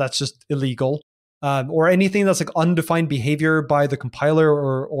bar, so that's just illegal. Or anything that's like undefined behavior by the compiler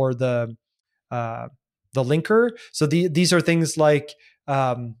or the linker. So these are things like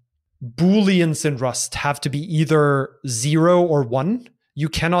Booleans in Rust have to be either 0 or 1. You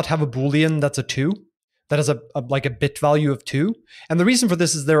cannot have a Boolean that's a 2. That has like a bit value of 2. And the reason for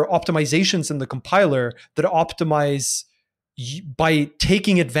this is there are optimizations in the compiler that optimize by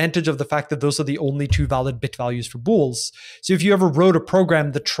taking advantage of the fact that those are the only 2 valid bit values for bools. So if you ever wrote a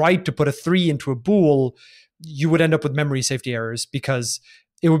program that tried to put a 3 into a bool, you would end up with memory safety errors because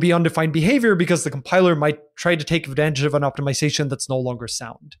it would be undefined behavior, because the compiler might try to take advantage of an optimization that's no longer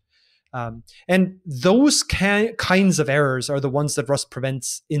sound. And those kinds of errors are the ones that Rust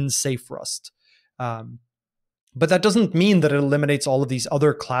prevents in safe Rust. But that doesn't mean that it eliminates all of these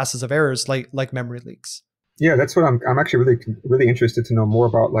other classes of errors like memory leaks. Yeah, that's what I'm actually really interested to know more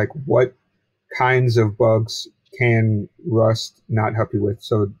about, like what kinds of bugs can Rust not help you with.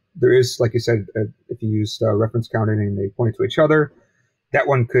 So there is, like you said, if you use reference counting and they point to each other, that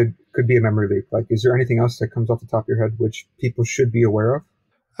one could be a memory leak. Like, is there anything else that comes off the top of your head which people should be aware of?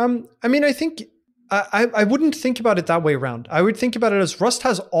 I mean, I think I wouldn't think about it that way around. I would think about it as Rust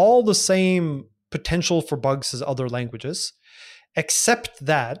has all the same potential for bugs as other languages, except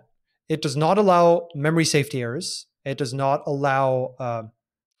that it does not allow memory safety errors. It does not allow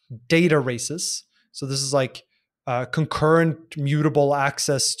data races. So this is like concurrent mutable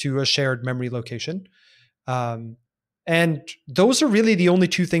access to a shared memory location. And those are really the only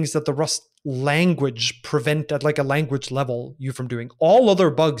 2 things that the Rust language prevent at like a language level you from doing. All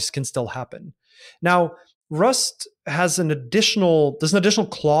other bugs can still happen. Now, Rust has there's an additional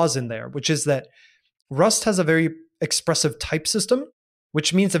clause in there, which is that Rust has a very expressive type system,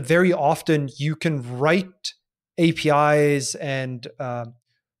 which means that very often you can write APIs and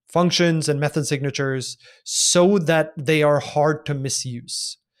functions and method signatures so that they are hard to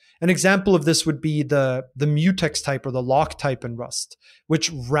misuse. An example of this would be the mutex type or the lock type in Rust,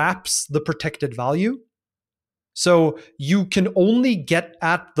 which wraps the protected value. So you can only get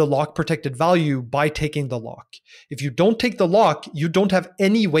at the lock protected value by taking the lock. If you don't take the lock, you don't have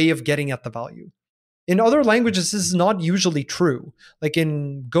any way of getting at the value. In other languages, this is not usually true. Like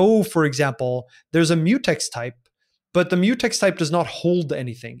in Go, for example, there's a mutex type, but the mutex type does not hold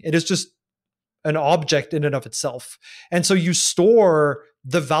anything. It is just an object in and of itself. And so you store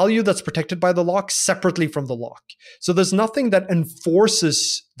the value that's protected by the lock separately from the lock. So there's nothing that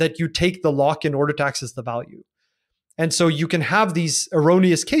enforces that you take the lock in order to access the value. And so you can have these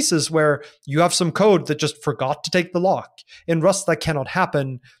erroneous cases where you have some code that just forgot to take the lock. In Rust, that cannot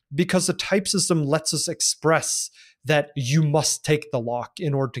happen because the type system lets us express that you must take the lock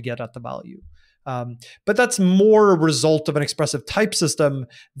in order to get at the value. But that's more a result of an expressive type system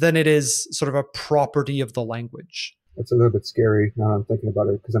than it is sort of a property of the language. That's a little bit scary now I'm thinking about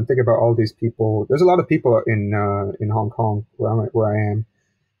it, because I'm thinking about all these people. There's a lot of people in Hong Kong where I am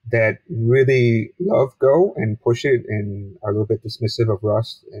that really love Go and push it and are a little bit dismissive of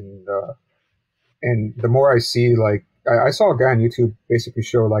Rust. And the more I see, like, I saw a guy on YouTube basically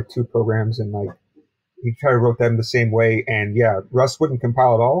show like 2 programs and like he tried to wrote them the same way. And yeah, Rust wouldn't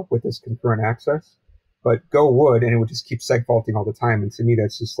compile at all with this concurrent access, but Go would, and it would just keep segfaulting all the time. And to me,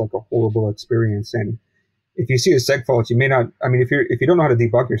 that's just like a horrible experience. And if you see a segfault, you may not, I mean, if you don't know how to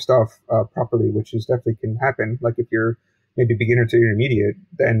debug your stuff properly, which is definitely can happen, like if you're maybe beginner to intermediate,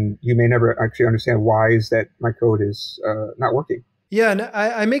 then you may never actually understand why is that my code is not working. Yeah, and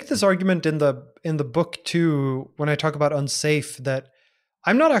I make this argument in the book too when I talk about unsafe, that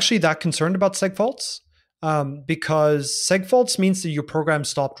I'm not actually that concerned about segfaults because segfaults means that your program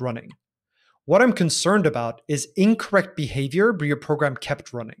stopped running. What I'm concerned about is incorrect behavior, but your program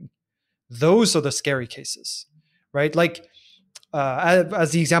kept running. Those are the scary cases, right? Like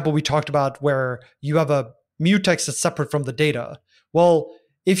as the example we talked about where you have a mutex that's separate from the data. Well,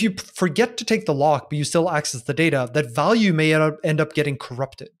 if you forget to take the lock, but you still access the data, that value may end up getting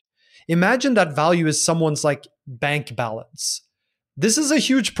corrupted. Imagine that value is someone's like bank balance. This is a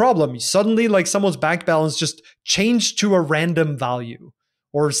huge problem. Suddenly, like someone's bank balance just changed to a random value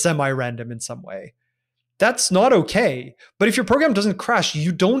or semi-random in some way. That's not okay. But if your program doesn't crash,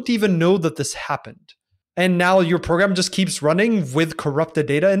 you don't even know that this happened. And now your program just keeps running with corrupted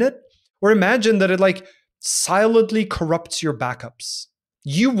data in it. Or imagine that it like silently corrupts your backups.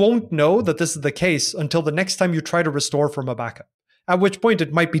 You won't know that this is the case until the next time you try to restore from a backup, at which point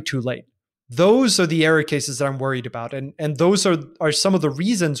it might be too late. Those are the error cases that I'm worried about. And those are some of the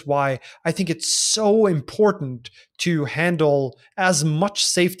reasons why I think it's so important to handle as much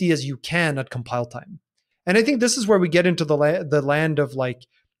safety as you can at compile time. And I think this is where we get into the land of like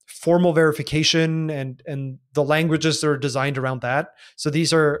formal verification and the languages that are designed around that. So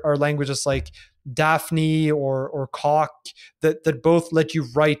these are languages like Daphne or Coq that both let you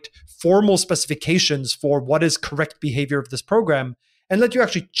write formal specifications for what is correct behavior of this program and let you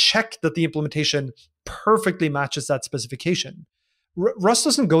actually check that the implementation perfectly matches that specification. Rust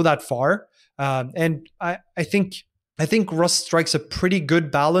doesn't go that far, and I think Rust strikes a pretty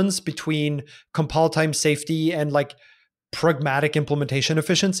good balance between compile time safety and like pragmatic implementation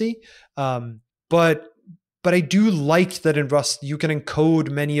efficiency. But I do like that in Rust you can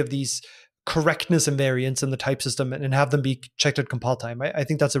encode many of these correctness invariants in the type system and have them be checked at compile time. I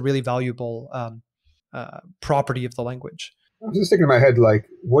think that's a really valuable property of the language. I was just thinking in my head, like,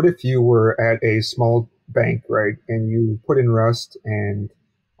 what if you were at a small bank, right, and you put in Rust, and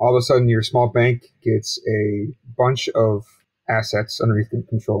all of a sudden your small bank gets a bunch of assets underneath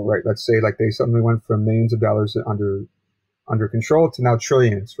control, right? Let's say like they suddenly went from millions of dollars under control to now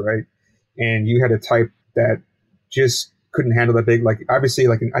trillions, right? And you had a type that just couldn't handle that big, like obviously,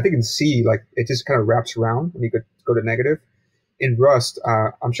 like I think in C, like it just kind of wraps around when you could go to negative. In Rust,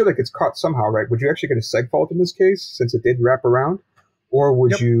 I'm sure that gets caught somehow, right? Would you actually get a seg fault in this case since it did wrap around, or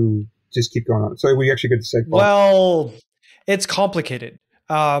would you just keep going on? So would you actually get a seg fault? Well, it's complicated.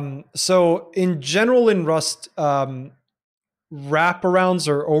 So in general, in Rust, wraparounds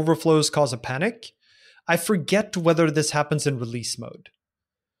or overflows cause a panic. I forget whether this happens in release mode.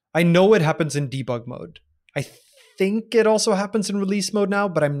 I know it happens in debug mode. I think it also happens in release mode now,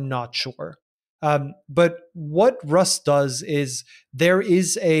 but I'm not sure. But what Rust does is there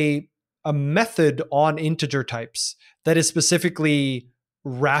is a method on integer types that is specifically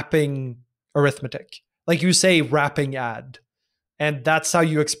wrapping arithmetic. Like you say, wrapping add. And that's how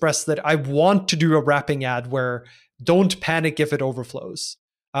you express that I want to do a wrapping add where don't panic if it overflows.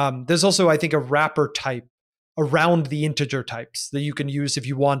 There's also, I think, a wrapper type around the integer types that you can use if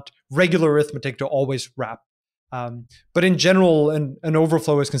you want regular arithmetic to always wrap. But in general, an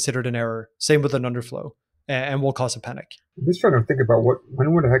overflow is considered an error. Same with an underflow, and will cause a panic. I'm just trying to think about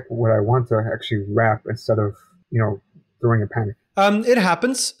when the heck would I want to actually wrap instead of throwing a panic. It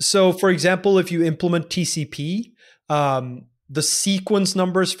happens. So, for example, if you implement TCP, the sequence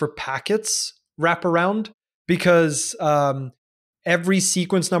numbers for packets wrap around because every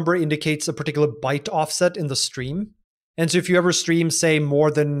sequence number indicates a particular byte offset in the stream. And so if you ever stream, say,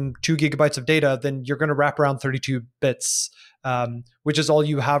 more than 2 gigabytes of data, then you're going to wrap around 32 bits, which is all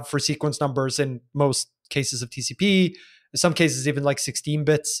you have for sequence numbers in most cases of TCP. In some cases, even like 16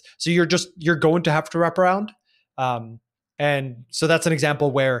 bits. So you're going to have to wrap around. And so that's an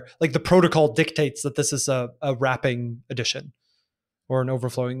example where like the protocol dictates that this is a wrapping addition or an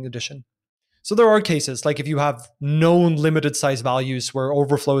overflowing addition. So there are cases like if you have known limited size values where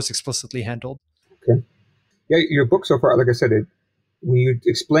overflow is explicitly handled. Okay. Yeah, your book so far, like I said, when you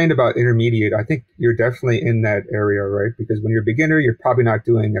explained about intermediate, I think you're definitely in that area, right? Because when you're a beginner, you're probably not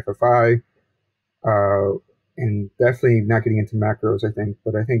doing FFI, and definitely not getting into macros, I think.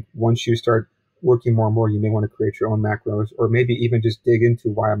 But I think once you start working more and more, you may want to create your own macros, or maybe even just dig into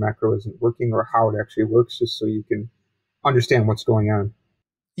why a macro isn't working or how it actually works, just so you can understand what's going on.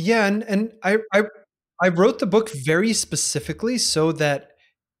 Yeah, and I wrote the book very specifically so that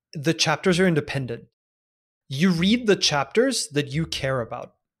the chapters are independent. You read the chapters that you care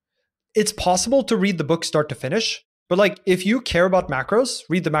about. It's possible to read the book start to finish, but like if you care about macros,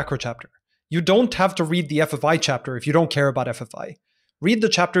 read the macro chapter. You don't have to read the FFI chapter if you don't care about FFI. Read the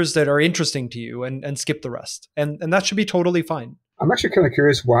chapters that are interesting to you and skip the rest. And that should be totally fine. I'm actually kind of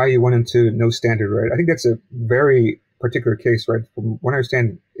curious why you went into no standard, right? I think that's a very particular case, right? From what I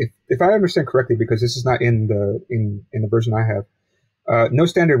understand, if I understand correctly, because this is not in the version I have, no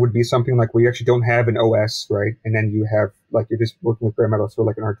standard would be something like where you actually don't have an OS, right? And then you have, like, you're just working with bare metal, so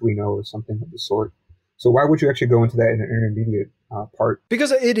like an Arduino or something of the sort. So why would you actually go into that in an intermediate part?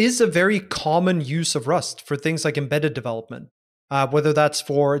 Because it is a very common use of Rust for things like embedded development. Whether that's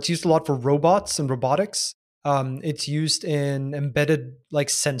it's used a lot for robots and robotics. It's used in embedded like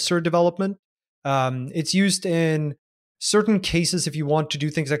sensor development. It's used in certain cases if you want to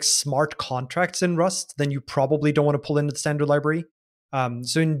do things like smart contracts in Rust, then you probably don't want to pull in the standard library.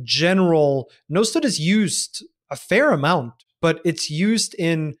 So in general, NoStud is used a fair amount, but it's used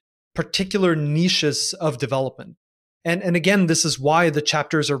in particular niches of development. And again, this is why the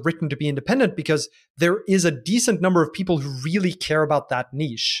chapters are written to be independent, because there is a decent number of people who really care about that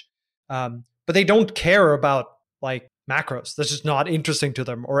niche. But they don't care about like macros. That's just not interesting to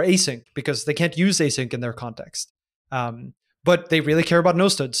them, or async, because they can't use async in their context. But they really care about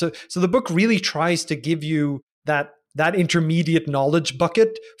no-stud. So the book really tries to give you that intermediate knowledge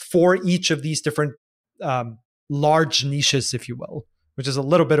bucket for each of these different large niches, if you will, which is a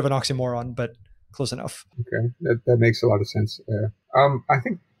little bit of an oxymoron, but close enough. Okay, that makes a lot of sense. I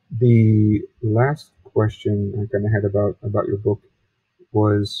think the last question I kind of had about your book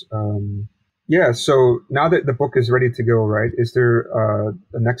was, yeah. So now that the book is ready to go, right? Is there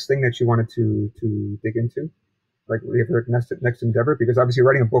the next thing that you wanted to dig into? Like, we have your next endeavor? Because obviously,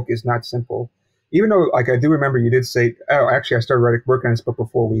 writing a book is not simple. Even though, like, I do remember you did say, "Oh, actually, I started working on this book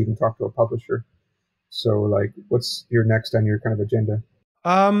before we even talked to a publisher." So, like, what's your next on your kind of agenda?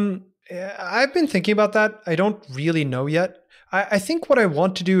 I've been thinking about that. I don't really know yet. I think what I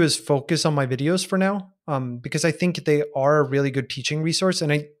want to do is focus on my videos for now, because I think they are a really good teaching resource,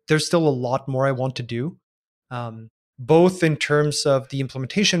 and there's still a lot more I want to do, both in terms of the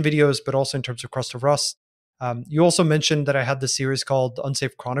implementation videos, but also in terms of Crust of Rust. You also mentioned that I had this series called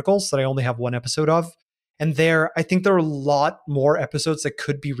Unsafe Chronicles that I only have one episode of. And I think there are a lot more episodes that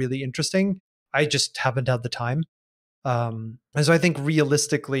could be really interesting. I just haven't had the time. And so I think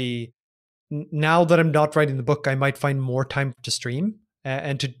realistically, now that I'm not writing the book, I might find more time to stream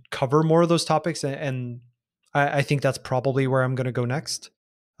and to cover more of those topics. And I think that's probably where I'm going to go next.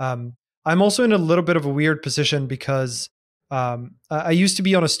 I'm also in a little bit of a weird position because I used to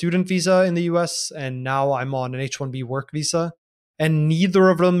be on a student visa in the US, and now I'm on an H-1B work visa. And neither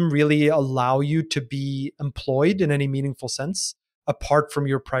of them really allow you to be employed in any meaningful sense apart from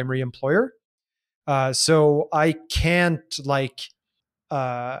your primary employer. So I can't start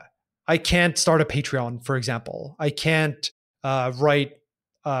a Patreon, for example. I can't write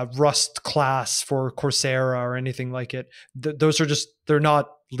a Rust class for Coursera or anything like it. Those are they're not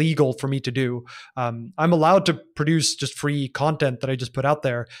legal for me to do. I'm allowed to produce just free content that I just put out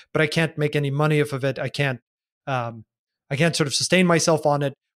there, but I can't make any money off of it. I can't sort of sustain myself on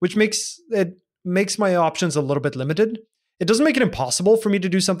it, which makes my options a little bit limited. It doesn't make it impossible for me to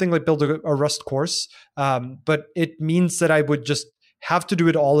do something like build a Rust course, but it means that I would just have to do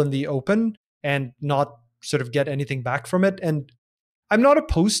it all in the open and not sort of get anything back from it. And I'm not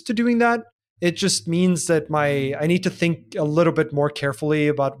opposed to doing that. It just means that I need to think a little bit more carefully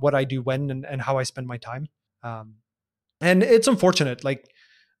about what I do when and how I spend my time. And it's unfortunate. Like,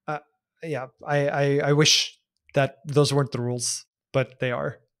 yeah, I wish that those weren't the rules, but they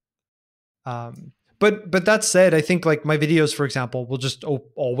are. But that said, I think like my videos, for example, will just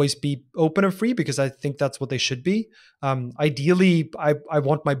always be open and free because I think that's what they should be. Ideally, I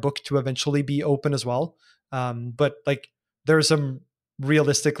want my book to eventually be open as well. But like there are some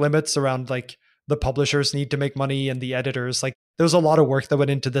realistic limits around like the publishers need to make money and the editors. Like there's a lot of work that went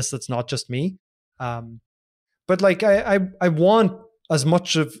into this that's not just me. But like I want as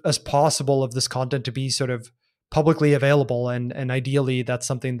much as possible of this content to be sort of publicly available, and ideally that's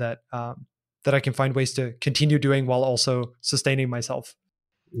something that that I can find ways to continue doing while also sustaining myself.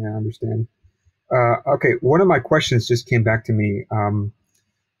 Yeah, I understand. Okay, one of my questions just came back to me.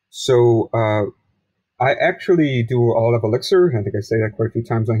 So I actually do a lot of Elixir. I think I say that quite a few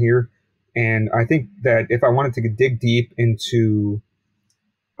times on here. And I think that if I wanted to dig deep into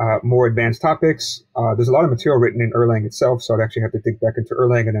more advanced topics, there's a lot of material written in Erlang itself, so I'd actually have to dig back into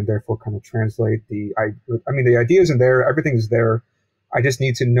Erlang and then therefore kind of translate the ideas in there, everything's there. I just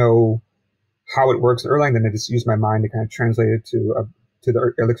need to know how it works in Erlang, then I just use my mind to kind of translate it to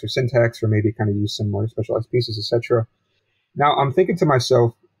the Elixir syntax, or maybe kind of use some more specialized pieces, etc. Now I'm thinking to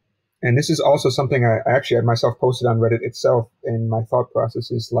myself, and this is also something I actually had myself posted on Reddit itself, and my thought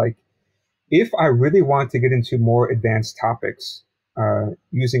process is like, if I really want to get into more advanced topics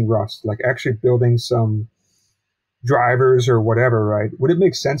using Rust, like actually building some drivers or whatever, right? Would it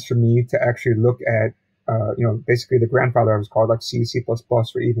make sense for me to actually look at, basically the grandfather I was called, like C, C++,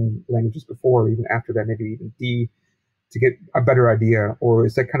 or even languages before, or even after that, maybe even D, to get a better idea? Or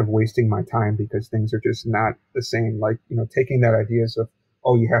is that kind of wasting my time because things are just not the same? Like, taking that ideas of,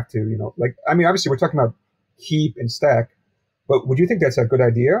 oh, you have to, obviously we're talking about heap and stack, but would you think that's a good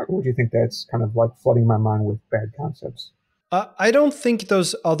idea? Or would you think that's kind of like flooding my mind with bad concepts? I don't think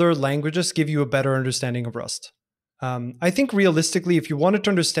those other languages give you a better understanding of Rust. I think realistically, if you wanted to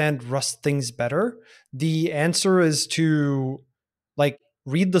understand Rust things better, the answer is to like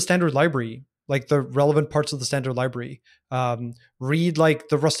read the standard library, like the relevant parts of the standard library. Read like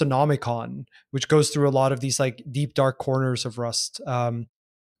the Rustanomicon, which goes through a lot of these like deep dark corners of Rust.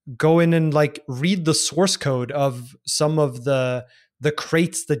 go in and like read the source code of some of the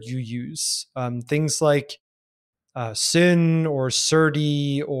crates that you use. Things like sin or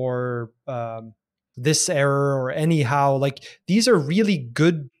surdy or this error or anyhow, like these are really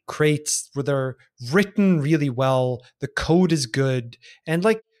good crates where they're written really well, the code is good, and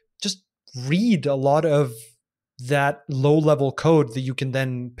like just read a lot of that low level code that you can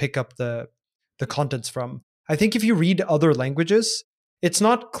then pick up the contents from. I think if you read other languages, it's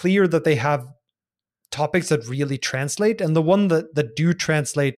not clear that they have topics that really translate, and the one that do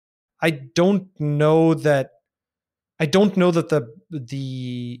translate, I don't know that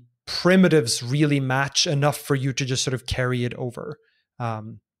the primitives really match enough for you to just sort of carry it over.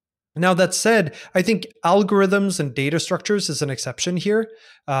 Now that said, I think algorithms and data structures is an exception here.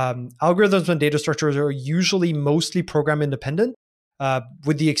 Algorithms and data structures are usually mostly program independent,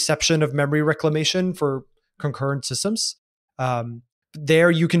 with the exception of memory reclamation for concurrent systems.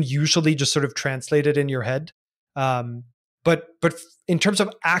 There you can usually just sort of translate it in your head. But in terms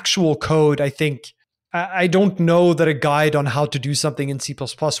of actual code, I think I don't know that a guide on how to do something in C++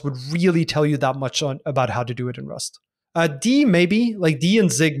 would really tell you that much about how to do it in Rust. D maybe, like D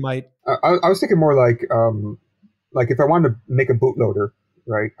and Zig might. I was thinking more like if I wanted to make a bootloader,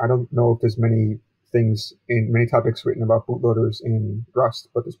 right? I don't know if there's many topics written about bootloaders in Rust,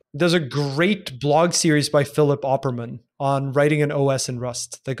 but there's a great blog series by Philip Opperman on writing an OS in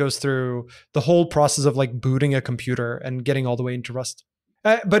Rust that goes through the whole process of like booting a computer and getting all the way into Rust.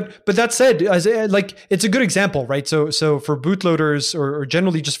 But that said, like it's a good example, right? So for bootloaders or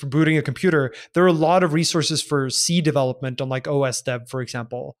generally just for booting a computer, there are a lot of resources for C development on like OS Dev, for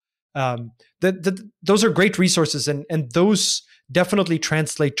example. Those are great resources, and those definitely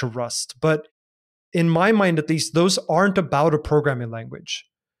translate to Rust. But in my mind, at least, those aren't about a programming language,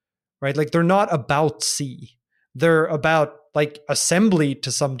 right? Like they're not about C. They're about like assembly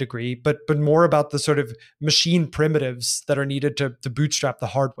to some degree, but more about the sort of machine primitives that are needed to bootstrap the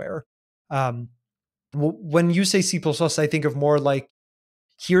hardware. When you say C++, I think of more like,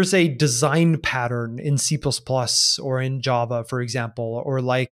 here's a design pattern in C++ or in Java, for example, or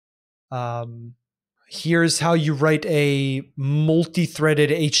like, here's how you write a multi-threaded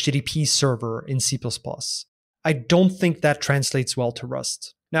HTTP server in C++. I don't think that translates well to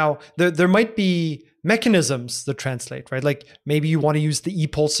Rust. Now, there might be mechanisms that translate, right? Like maybe you want to use the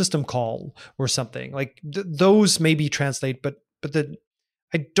epoll system call or something. Like those maybe translate, but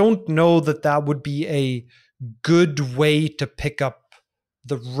I don't know that would be a good way to pick up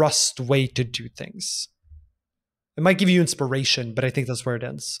the Rust way to do things. It might give you inspiration, but I think that's where it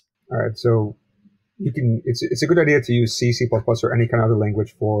ends. All right, so it's a good idea to use C, C++, or any kind of other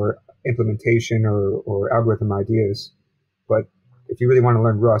language for implementation or algorithm ideas. But if you really want to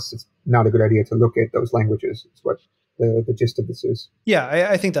learn Rust, it's not a good idea to look at those languages. It's what the gist of this is. Yeah,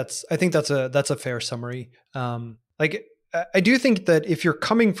 I think that's a fair summary. Like I do think that if you're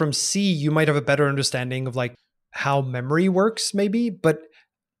coming from C, you might have a better understanding of like how memory works, maybe. But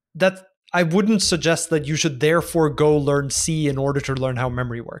that I wouldn't suggest that you should therefore go learn C in order to learn how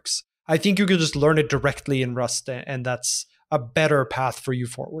memory works. I think you could just learn it directly in Rust, and that's a better path for you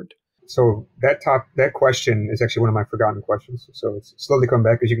forward. So that question is actually one of my forgotten questions. So it's slowly coming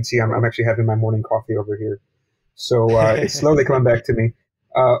back. As you can see, I'm actually having my morning coffee over here. So it's slowly coming back to me.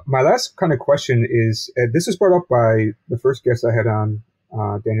 My last kind of question is, this was brought up by the first guest I had on,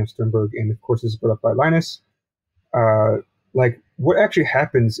 Daniel Sternberg, and of course this is brought up by Linus. Like, what actually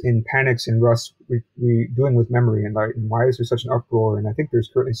happens in panics in Rust we doing with memory, and why is there such an uproar? And I think there's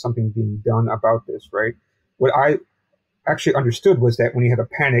currently something being done about this, right? What I actually understood was that when you have a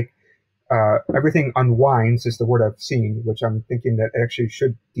panic, everything unwinds is the word I've seen, which I'm thinking that it actually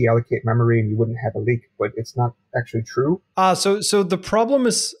should deallocate memory and you wouldn't have a leak, but it's not actually true. So the problem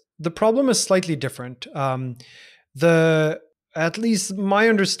is slightly different. At least my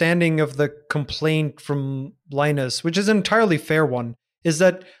understanding of the complaint from Linus, which is an entirely fair one, is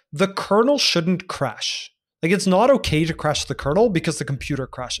that the kernel shouldn't crash. Like it's not okay to crash the kernel because the computer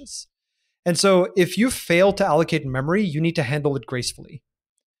crashes. And so if you fail to allocate memory, you need to handle it gracefully.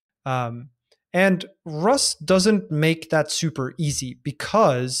 And Rust doesn't make that super easy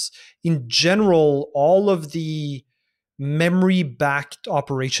because in general, all of the memory-backed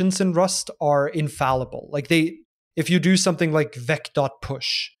operations in Rust are infallible. Like if you do something like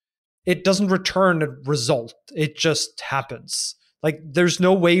vec.push, it doesn't return a result. It just happens. Like there's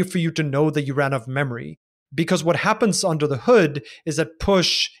no way for you to know that you ran out of memory, because what happens under the hood is that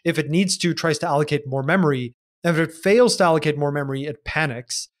push, if it needs to, tries to allocate more memory. And if it fails to allocate more memory, it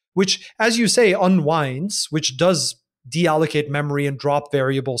panics, which, as you say, unwinds, which does deallocate memory and drop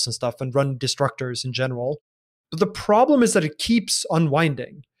variables and stuff and run destructors in general. But the problem is that it keeps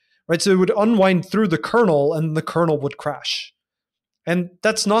unwinding. right? So it would unwind through the kernel and the kernel would crash. And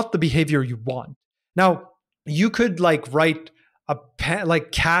that's not the behavior you want. Now, you could write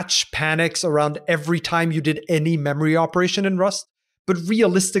catch panics around every time you did any memory operation in Rust. But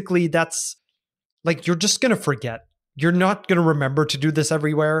realistically, that's you're just going to forget. You're not going to remember to do this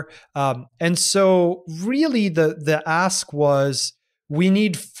everywhere. And so really the ask was, we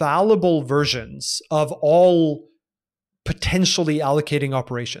need fallible versions of all potentially allocating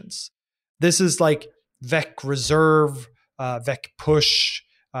operations. This is like vec reserve, vec push,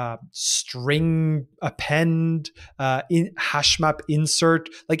 string append, hash map insert,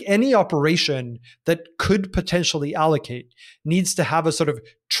 like any operation that could potentially allocate needs to have a sort of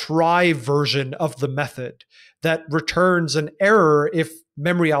try version of the method that returns an error if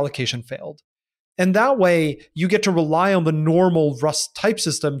memory allocation failed. And that way you get to rely on the normal Rust type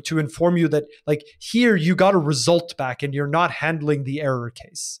system to inform you that here you got a result back and you're not handling the error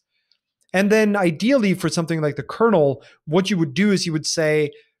case. And then ideally for something like the kernel, what you would do is you would say,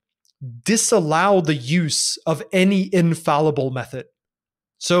 disallow the use of any infallible method.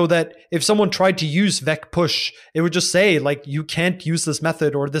 So that if someone tried to use vec push, it would just say you can't use this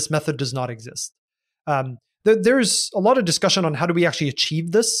method or this method does not exist. There's a lot of discussion on how do we actually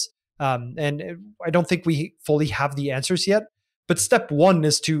achieve this. And I don't think we fully have the answers yet. But step one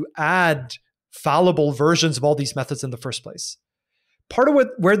is to add fallible versions of all these methods in the first place. Part of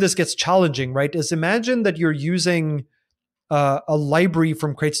where this gets challenging, right, is imagine that you're using a library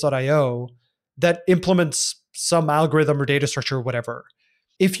from crates.io that implements some algorithm or data structure or whatever.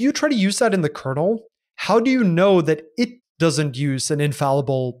 If you try to use that in the kernel, how do you know that it doesn't use an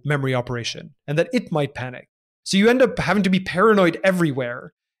infallible memory operation and that it might panic? So you end up having to be paranoid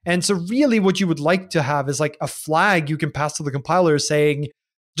everywhere. And so really what you would like to have is a flag you can pass to the compiler saying,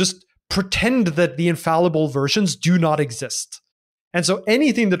 just pretend that the infallible versions do not exist. And so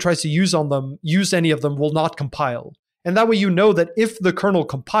anything that tries to use any of them will not compile. And that way you know that if the kernel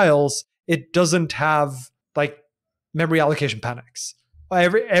compiles, it doesn't have memory allocation panics.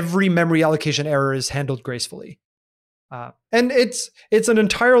 Every memory allocation error is handled gracefully. And it's an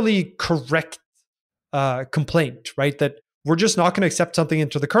entirely correct complaint, right? That we're just not going to accept something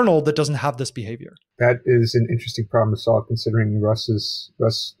into the kernel that doesn't have this behavior. That is an interesting problem to solve, considering Rust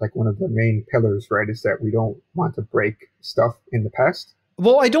one of the main pillars, right? Is that we don't want to break stuff in the past.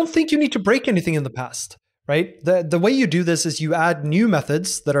 Well, I don't think you need to break anything in the past, right? The way you do this is you add new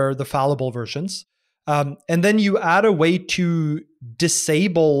methods that are the fallible versions, and then you add a way to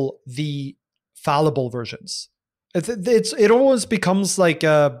disable the fallible versions. It almost becomes like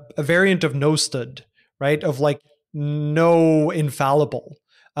a variant of no stud, right? Of no infallible.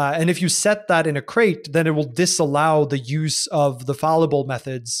 And if you set that in a crate, then it will disallow the use of the fallible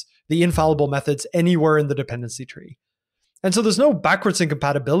methods, the infallible methods anywhere in the dependency tree. And so there's no backwards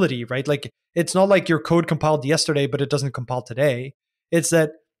incompatibility, right? It's not like your code compiled yesterday, but it doesn't compile today. It's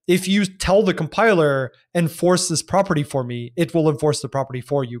that if you tell the compiler, enforce this property for me, it will enforce the property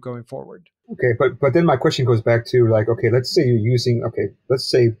for you going forward. Okay, but then my question goes back to let's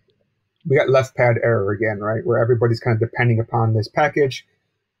say we got left pad error again, right? Where everybody's kind of depending upon this package.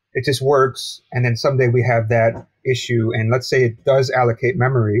 It just works. And then someday we have that issue. And let's say it does allocate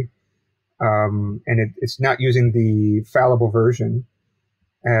memory, and it's not using the fallible version.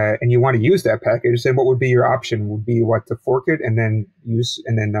 And you want to use that package, then what would be your option? Would be to fork it and then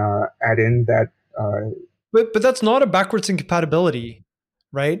add in that. But that's not a backwards incompatibility,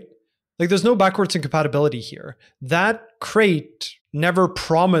 right? There's no backwards incompatibility here. That crate never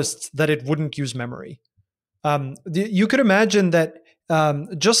promised that it wouldn't use memory. You could imagine that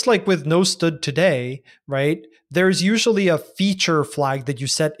just like with no stud today, right? There's usually a feature flag that you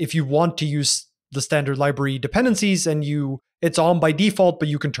set if you want to use the standard library dependencies, and it's on by default, but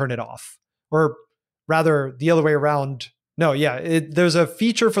you can turn it off. Or rather, the other way around. No, yeah, there's a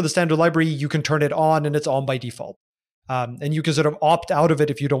feature for the standard library, you can turn it on and it's on by default. And you can sort of opt out of it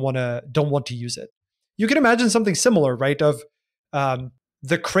if you don't want to use it. You can imagine something similar, right? Of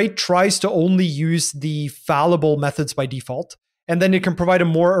the crate tries to only use the fallible methods by default, and then it can provide a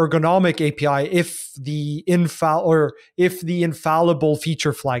more ergonomic API if the infallible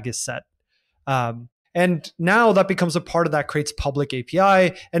feature flag is set. And now that becomes a part of that crate's public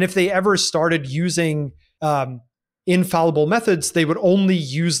API. And if they ever started using infallible methods, they would only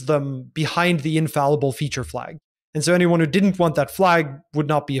use them behind the infallible feature flag. And so anyone who didn't want that flag would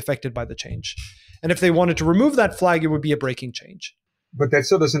not be affected by the change. And if they wanted to remove that flag, it would be a breaking change. But that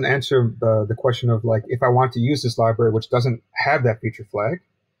still doesn't answer the question of if I want to use this library, which doesn't have that feature flag,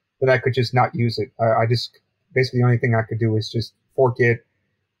 then I could just not use it. I just basically the only thing I could do is just fork it,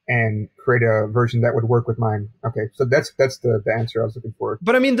 and create a version that would work with mine. Okay, so that's the answer I was looking for.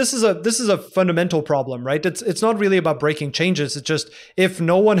 But I mean, this is a fundamental problem, right? It's not really about breaking changes. It's just if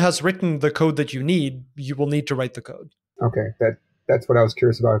no one has written the code that you need, you will need to write the code. Okay, that's what I was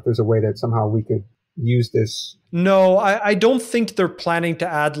curious about. If there's a way that somehow we could use this. No, I don't think they're planning to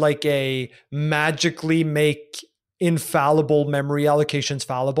add like a magically make infallible memory allocations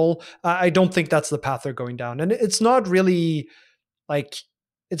fallible. I don't think that's the path they're going down. And it's not really like,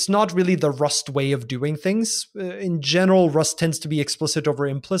 it's not really the Rust way of doing things. In general, Rust tends to be explicit over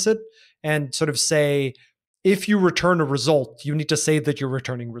implicit and sort of say, if you return a result, you need to say that you're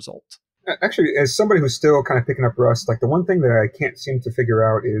returning result. Actually, as somebody who's still kind of picking up Rust, like the one thing that I can't seem to figure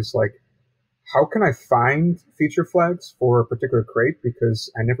out is like, how can I find feature flags for a particular crate?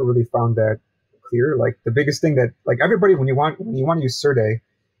 Because I never really found that clear. Like the biggest thing that like everybody, when you want to use Serde,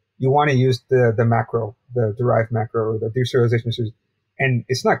 you want to use the macro, the derived macro or the deserialization. And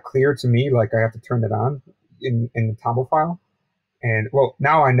it's not clear to me, like I have to turn it on in the toml file. And well,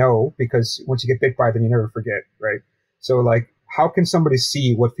 now I know because once you get bit by it, then you never forget, right? So like, how can somebody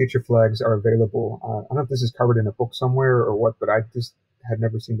see what feature flags are available? I don't know if this is covered in a book somewhere or what, but I just had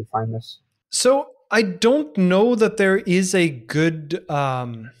never seemed to find this. So I don't know that there is a good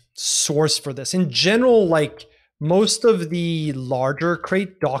source for this. In general, like most of the larger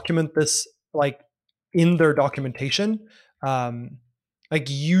crate document this like in their documentation. Like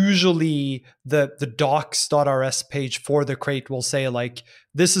usually the docs.rs page for the crate will say like,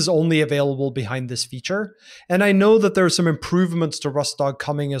 this is only available behind this feature. And I know that there are some improvements to RustDog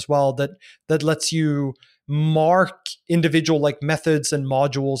coming as well that lets you mark individual like methods and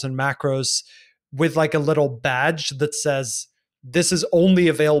modules and macros with like a little badge that says, this is only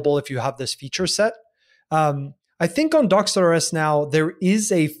available if you have this feature set. I think on docs.rs now, there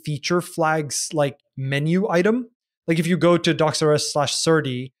is a feature flags like menu item. Like if you go to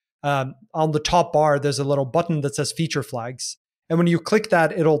docs.rs/Serde, on the top bar, there's a little button that says feature flags. And when you click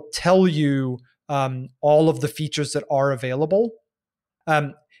that, it'll tell you all of the features that are available.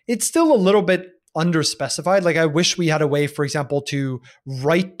 It's still a little bit underspecified. Like I wish we had a way, for example, to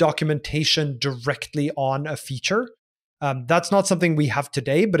write documentation directly on a feature. That's not something we have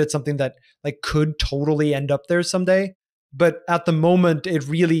today, but it's something that like could totally end up there someday. But at the moment, it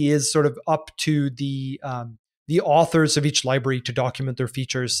really is sort of up to the authors of each library to document their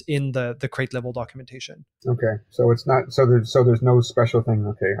features in the crate level documentation. Okay, so it's not there's no special thing.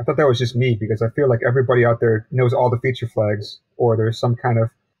 Okay, I thought that was just me because I feel like everybody out there knows all the feature flags, or there's some kind of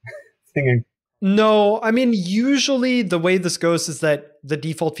thing in. No, I mean usually the way this goes is that the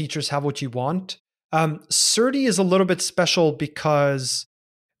default features have what you want. Serde is a little bit special because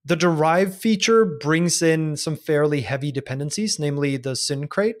the derive feature brings in some fairly heavy dependencies, namely the syn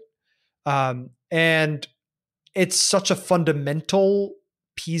crate, and it's such a fundamental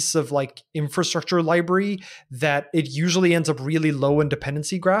piece of like infrastructure library that it usually ends up really low in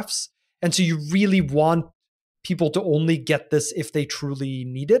dependency graphs. And so you really want people to only get this if they truly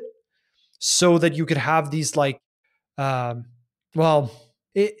need it, so that you could have these like,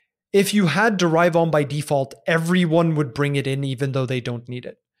 if you had derive on by default, everyone would bring it in even though they don't need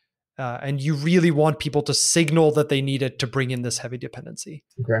it. And you really want people to signal that they need it to bring in this heavy dependency.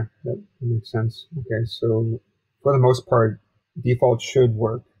 Okay, that makes sense. Okay, so for the most part, default should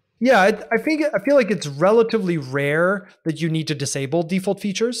work. Yeah, I feel like it's relatively rare that you need to disable default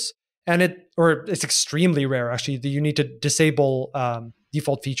features, and it's extremely rare actually that you need to disable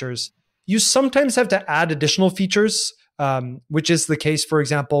default features. You sometimes have to add additional features, which is the case, for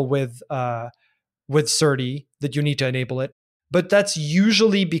example, with Serde, that you need to enable it. But that's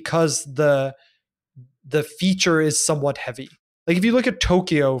usually because the feature is somewhat heavy. Like if you look at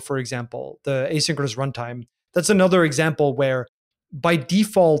Tokyo, for example, the asynchronous runtime, that's another example where by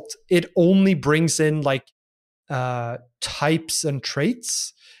default, it only brings in like types and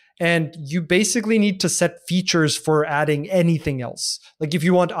traits. And you basically need to set features for adding anything else. Like if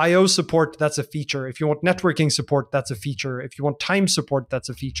you want IO support, that's a feature. If you want networking support, that's a feature. If you want time support, that's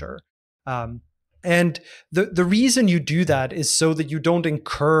a feature. And the reason you do that is so that you don't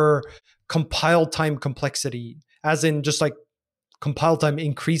incur compile time complexity, as in just like compile time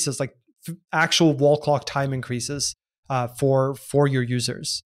increases, like actual wall clock time increases for your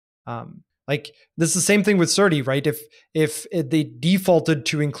users. Like this is the same thing with Serde, right? If they defaulted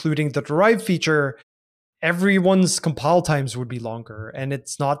to including the derive feature, everyone's compile times would be longer, and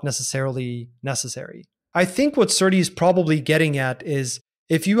it's not necessarily necessary. I think what Serde is probably getting at is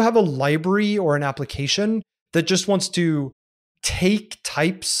if you have a library or an application that just wants to take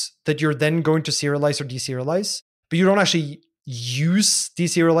types that you're then going to serialize or deserialize, but you don't actually use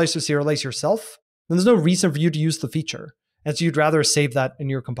deserialize or serialize yourself, then there's no reason for you to use the feature. And so you'd rather save that in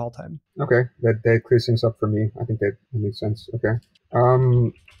your compile time. Okay, that clears things up for me. I think that makes sense. Okay.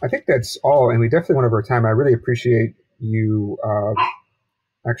 I think that's all, and we definitely went over our time. I really appreciate you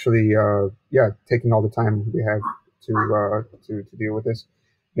actually, taking all the time we have to deal with this.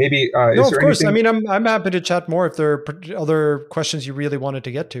 Maybe No, is of there course. I anything? mean, I'm happy to chat more if there are other questions you really wanted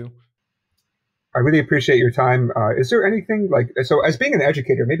to get to. I really appreciate your time. Is there anything like so? As being an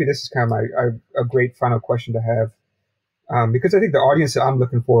educator, maybe this is kind of a great final question to have, because I think the audience that I'm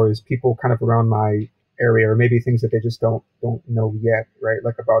looking for is people kind of around my area, or maybe things that they just don't know yet, right?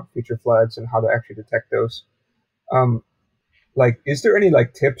 Like about feature flags and how to actually detect those. Um, like, is there any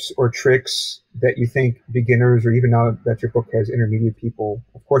like tips or tricks that you think beginners, or even now that your book has intermediate people,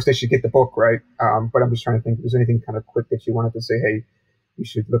 of course they should get the book, right? But I'm just trying to think, if there's anything kind of quick that you wanted to say, hey, you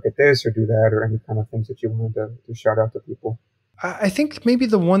should look at this or do that, or any kind of things that you wanted to shout out to people. I think maybe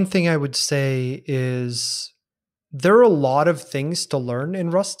the one thing I would say is there are a lot of things to learn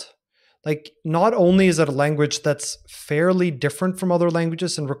in Rust. Like, not only is it a language that's fairly different from other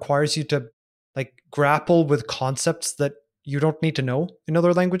languages and requires you to like grapple with concepts that you don't need to know in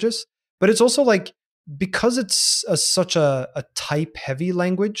other languages, but it's also like, because it's such a type heavy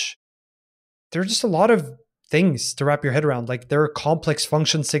language, there are just a lot of things to wrap your head around. Like, there are complex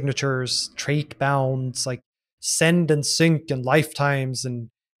function signatures, trait bounds, like send and sync and lifetimes and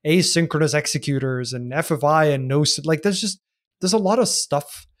asynchronous executors and f of I and no. Like, there's a lot of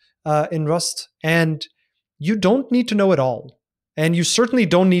stuff in Rust, and you don't need to know it all. And you certainly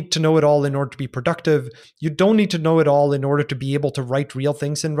don't need to know it all in order to be productive. You don't need to know it all in order to be able to write real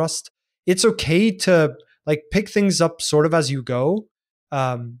things in Rust. It's okay to like pick things up sort of as you go.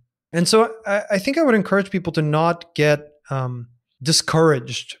 And so I think I would encourage people to not get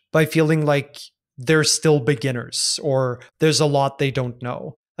discouraged by feeling like they're still beginners or there's a lot they don't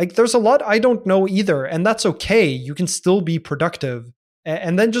know. Like, there's a lot I don't know either, and that's okay. You can still be productive,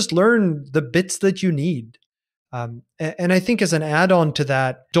 and then just learn the bits that you need. And I think as an add-on to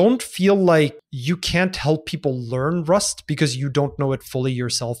that, don't feel like you can't help people learn Rust because you don't know it fully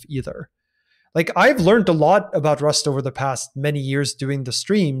yourself either. Like, I've learned a lot about Rust over the past many years doing the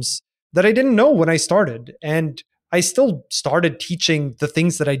streams that I didn't know when I started. And I still started teaching the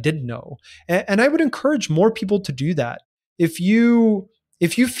things that I did know. And I would encourage more people to do that. If you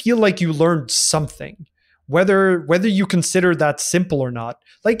feel like you learned something, whether you consider that simple or not,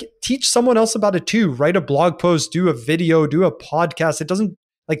 like, teach someone else about it too. Write a blog post, do a video, do a podcast. It doesn't,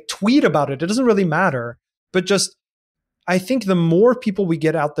 like, tweet about it. It doesn't really matter. But just, I think the more people we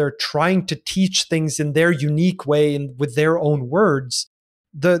get out there trying to teach things in their unique way and with their own words,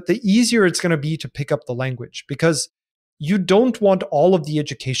 the easier it's going to be to pick up the language, because you don't want all of the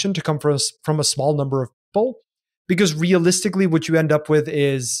education to come from a small number of people, because realistically what you end up with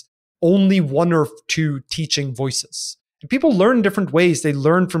is only one or two teaching voices. And people learn different ways. They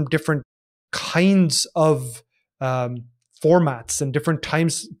learn from different kinds of formats and different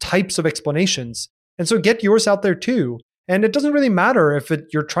types of explanations. And so get yours out there too. And it doesn't really matter if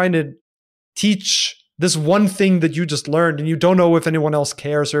you're trying to teach this one thing that you just learned and you don't know if anyone else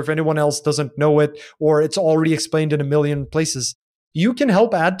cares or if anyone else doesn't know it or it's already explained in a million places. You can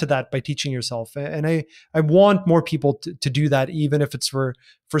help add to that by teaching yourself. And I want more people to do that, even if it's for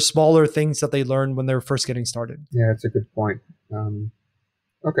smaller things that they learn when they're first getting started. Yeah, that's a good point.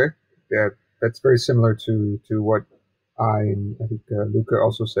 Okay. Yeah, that's very similar to what I think Luca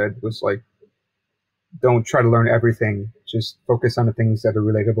also said, was like, don't try to learn everything. Just focus on the things that are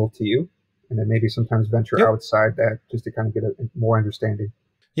relatable to you, and then maybe sometimes venture outside that just to kind of get a more understanding.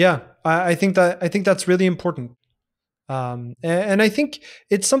 Yeah, I think that's really important. And I think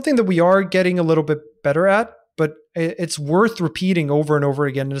it's something that we are getting a little bit better at, but it's worth repeating over and over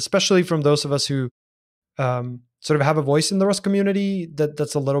again, and especially from those of us who sort of have a voice in the Rust community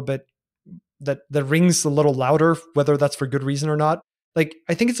that's a little bit that rings a little louder, whether that's for good reason or not. Like,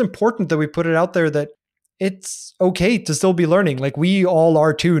 I think it's important that we put it out there that it's okay to still be learning. Like, we all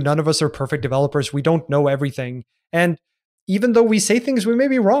are too. None of us are perfect developers. We don't know everything. And even though we say things, we may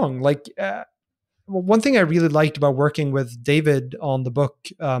be wrong. Like, one thing I really liked about working with David on the book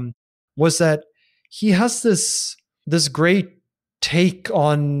was that he has this great take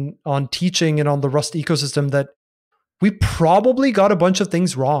on teaching and on the Rust ecosystem, that we probably got a bunch of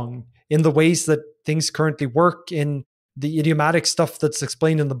things wrong in the ways that things currently work, in the idiomatic stuff that's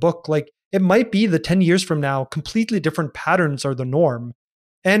explained in the book. Like, it might be that 10 years from now, completely different patterns are the norm.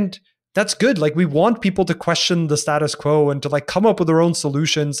 And that's good. Like, we want people to question the status quo and to like come up with their own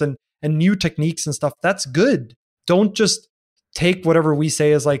solutions and new techniques and stuff. That's good. Don't just take whatever we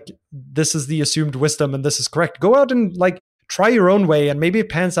say as like, this is the assumed wisdom and this is correct. Go out and like try your own way, and maybe it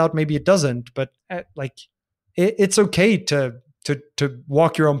pans out, maybe it doesn't. But like, it's okay to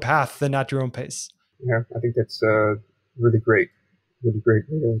walk your own path and at your own pace. Yeah, I think that's really great way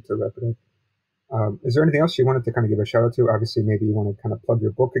to wrap it up. Is there anything else you wanted to kind of give a shout out to? Obviously, maybe you want to kind of plug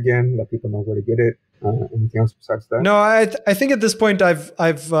your book again, let people know where to get it. Anything else besides that? No, I think at this point I've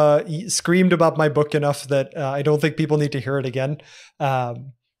screamed about my book enough that I don't think people need to hear it again.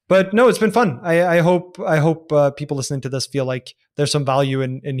 But no, it's been fun. I hope people listening to this feel like there's some value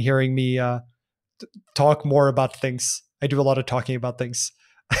in hearing me talk more about things. I do a lot of talking about things.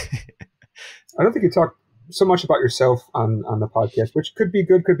 I don't think you talk so much about yourself on the podcast, which could be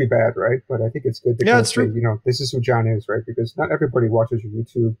good, could be bad, right? But I think it's good to kind of say, you know, this is who John is, right? Because not everybody watches your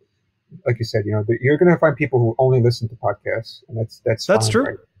YouTube. Like you said, you know, you're going to find people who only listen to podcasts, and that's fine, true.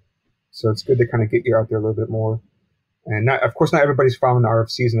 Right? So it's good to kind of get you out there a little bit more. And of course, not everybody's following the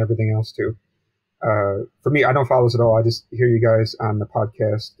RFCs and everything else too. For me, I don't follow this at all. I just hear you guys on the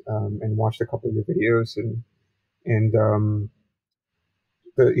podcast and watched a couple of your videos,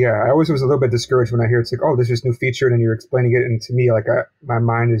 I always was a little bit discouraged when I hear it's like, oh, there's this new feature and you're explaining it, and to me, like my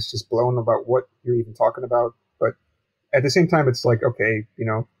mind is just blown about what you're even talking about. But at the same time, it's like, okay, you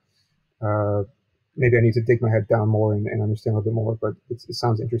know, maybe I need to dig my head down more and understand a little bit more. But it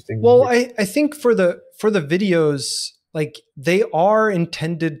sounds interesting. Well, I think for the videos, like they are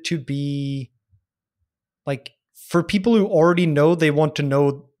intended to be like for people who already know, they want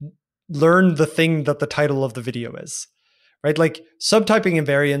to learn the thing that the title of the video is. Right? Like subtyping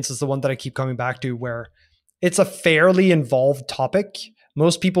invariance is the one that I keep coming back to, where it's a fairly involved topic.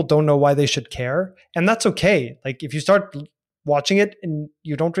 Most people don't know why they should care. And that's okay. Like if you start watching it and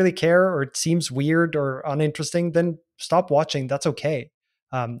you don't really care, or it seems weird or uninteresting, then stop watching. That's okay.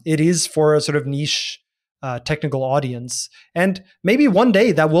 It is for a sort of niche technical audience. And maybe one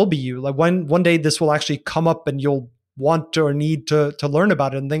day that will be you. Like one day this will actually come up and you'll want or need to learn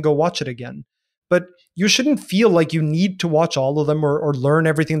about it and then go watch it again. But you shouldn't feel like you need to watch all of them or learn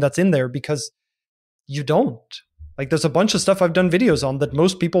everything that's in there, because you don't. Like there's a bunch of stuff I've done videos on that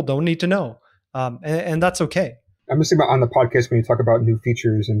most people don't need to know. And that's okay. I'm just thinking about on the podcast when you talk about new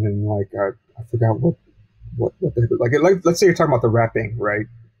features and then like, I forgot what let's say you're talking about the wrapping, right?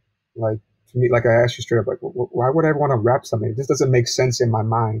 Like to me, like I asked you straight up, like, why would I want to wrap something? It just doesn't make sense in my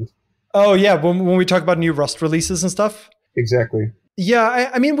mind. Oh yeah. When we talk about new Rust releases and stuff. Exactly. Yeah,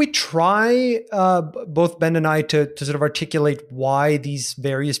 I mean, we try, both Ben and I, to sort of articulate why these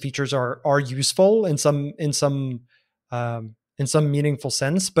various features are useful in some meaningful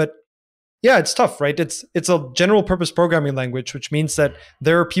sense. But yeah, it's tough, right? It's a general purpose programming language, which means that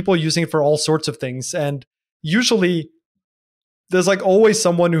there are people using it for all sorts of things, and usually there's like always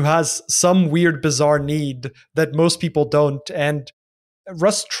someone who has some weird, bizarre need that most people don't, and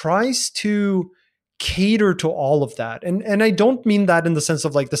Rust tries to cater to all of that. And I don't mean that in the sense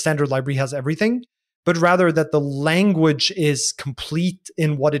of like the standard library has everything, but rather that the language is complete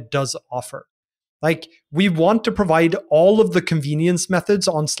in what it does offer. Like we want to provide all of the convenience methods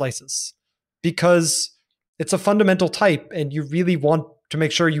on slices because it's a fundamental type and you really want to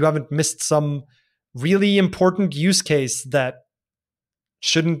make sure you haven't missed some really important use case that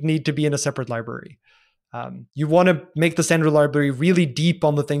shouldn't need to be in a separate library. You want to make the standard library really deep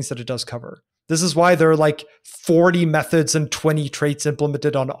on the things that it does cover. This is why there are like 40 methods and 20 traits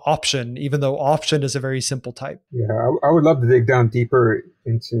implemented on option, even though option is a very simple type. Yeah, I would love to dig down deeper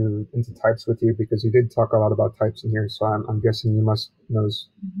into types with you, because you did talk a lot about types in here. So I'm guessing you must know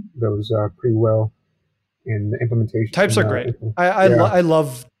those pretty well in the implementation. Types are great. I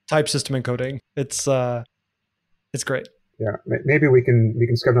love type system encoding. It's great. Yeah, maybe we can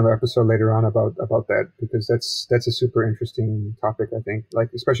schedule another episode later on about that, because that's a super interesting topic, I think. Like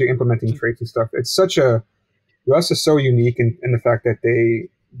especially implementing traits and stuff. It's Rust is so unique in the fact that they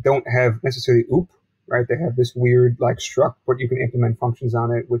don't have necessarily OOP, right? They have this weird like struct, but you can implement functions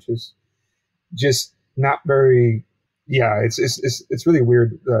on it, which is just not very. Yeah, it's really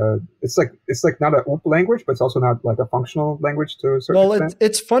weird. It's like not an OOP language, but it's also not like a functional language to a certain extent.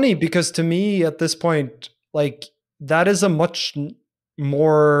 It's funny because to me at this point, like, that is a much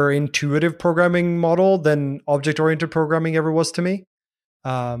more intuitive programming model than object-oriented programming ever was to me.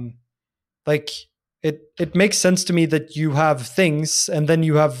 Like it makes sense to me that you have things and then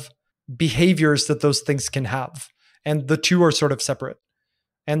you have behaviors that those things can have, and the two are sort of separate.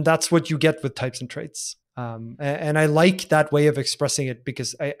 And that's what you get with types and traits. And I like that way of expressing it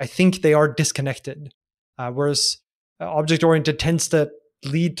because I think they are disconnected. Whereas object-oriented tends to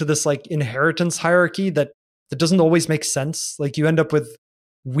lead to this like inheritance hierarchy that doesn't always make sense. Like you end up with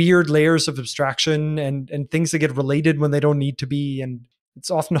weird layers of abstraction and things that get related when they don't need to be. And it's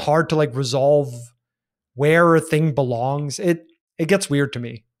often hard to like resolve where a thing belongs. It gets weird to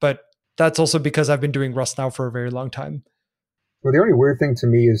me, but that's also because I've been doing Rust now for a very long time. Well, the only weird thing to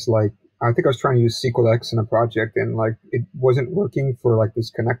me is like, I think I was trying to use SQLX in a project and like it wasn't working for like this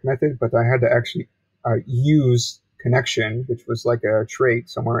connect method, but I had to actually use connection, which was like a trait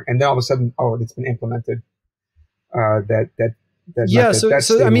somewhere. And then all of a sudden, oh, it's been implemented. That Yeah. method. That's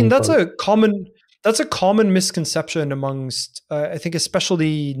So the I mean, annoying part. that's a common misconception amongst, I think,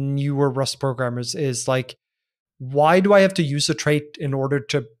 especially newer Rust programmers is like, why do I have to use a trait in order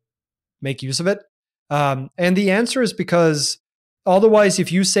to make use of it? And the answer is because otherwise,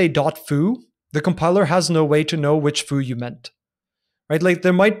 if you say .foo, the compiler has no way to know which foo you meant, right? Like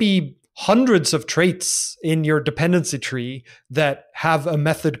there might be hundreds of traits in your dependency tree that have a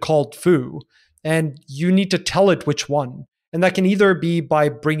method called foo, and you need to tell it which one. And that can either be by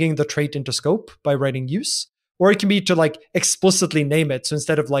bringing the trait into scope by writing use, or it can be to like explicitly name it. So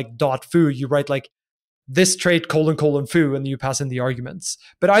instead of like .foo, you write like this trait : foo, and you pass in the arguments.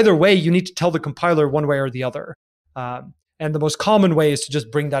 But either way, you need to tell the compiler one way or the other. And the most common way is to just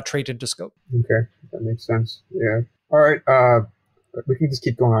bring that trait into scope. Okay, that makes sense. Yeah. All right. We can just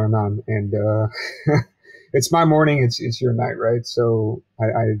keep going on and on. And it's my morning. It's your night, right? So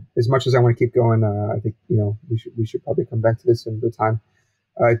I as much as I want to keep going, I think we should probably come back to this another time.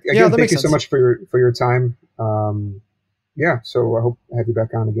 Again, thank you so much for your time. Yeah, so I hope to have you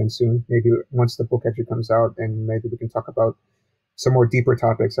back on again soon. Maybe once the book actually comes out, and maybe we can talk about some more deeper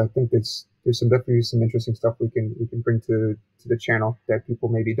topics. I think there's definitely some interesting stuff we can bring to the channel that people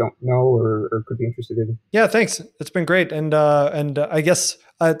maybe don't know or could be interested in. Yeah, thanks. It's been great, and I guess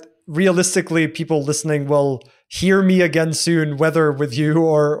realistically, people listening will hear me again soon, whether with you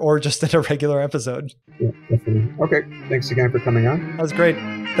or just in a regular episode. Yeah, definitely. Okay, thanks again for coming on. That was great.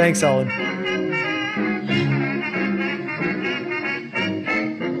 Thanks, Alan.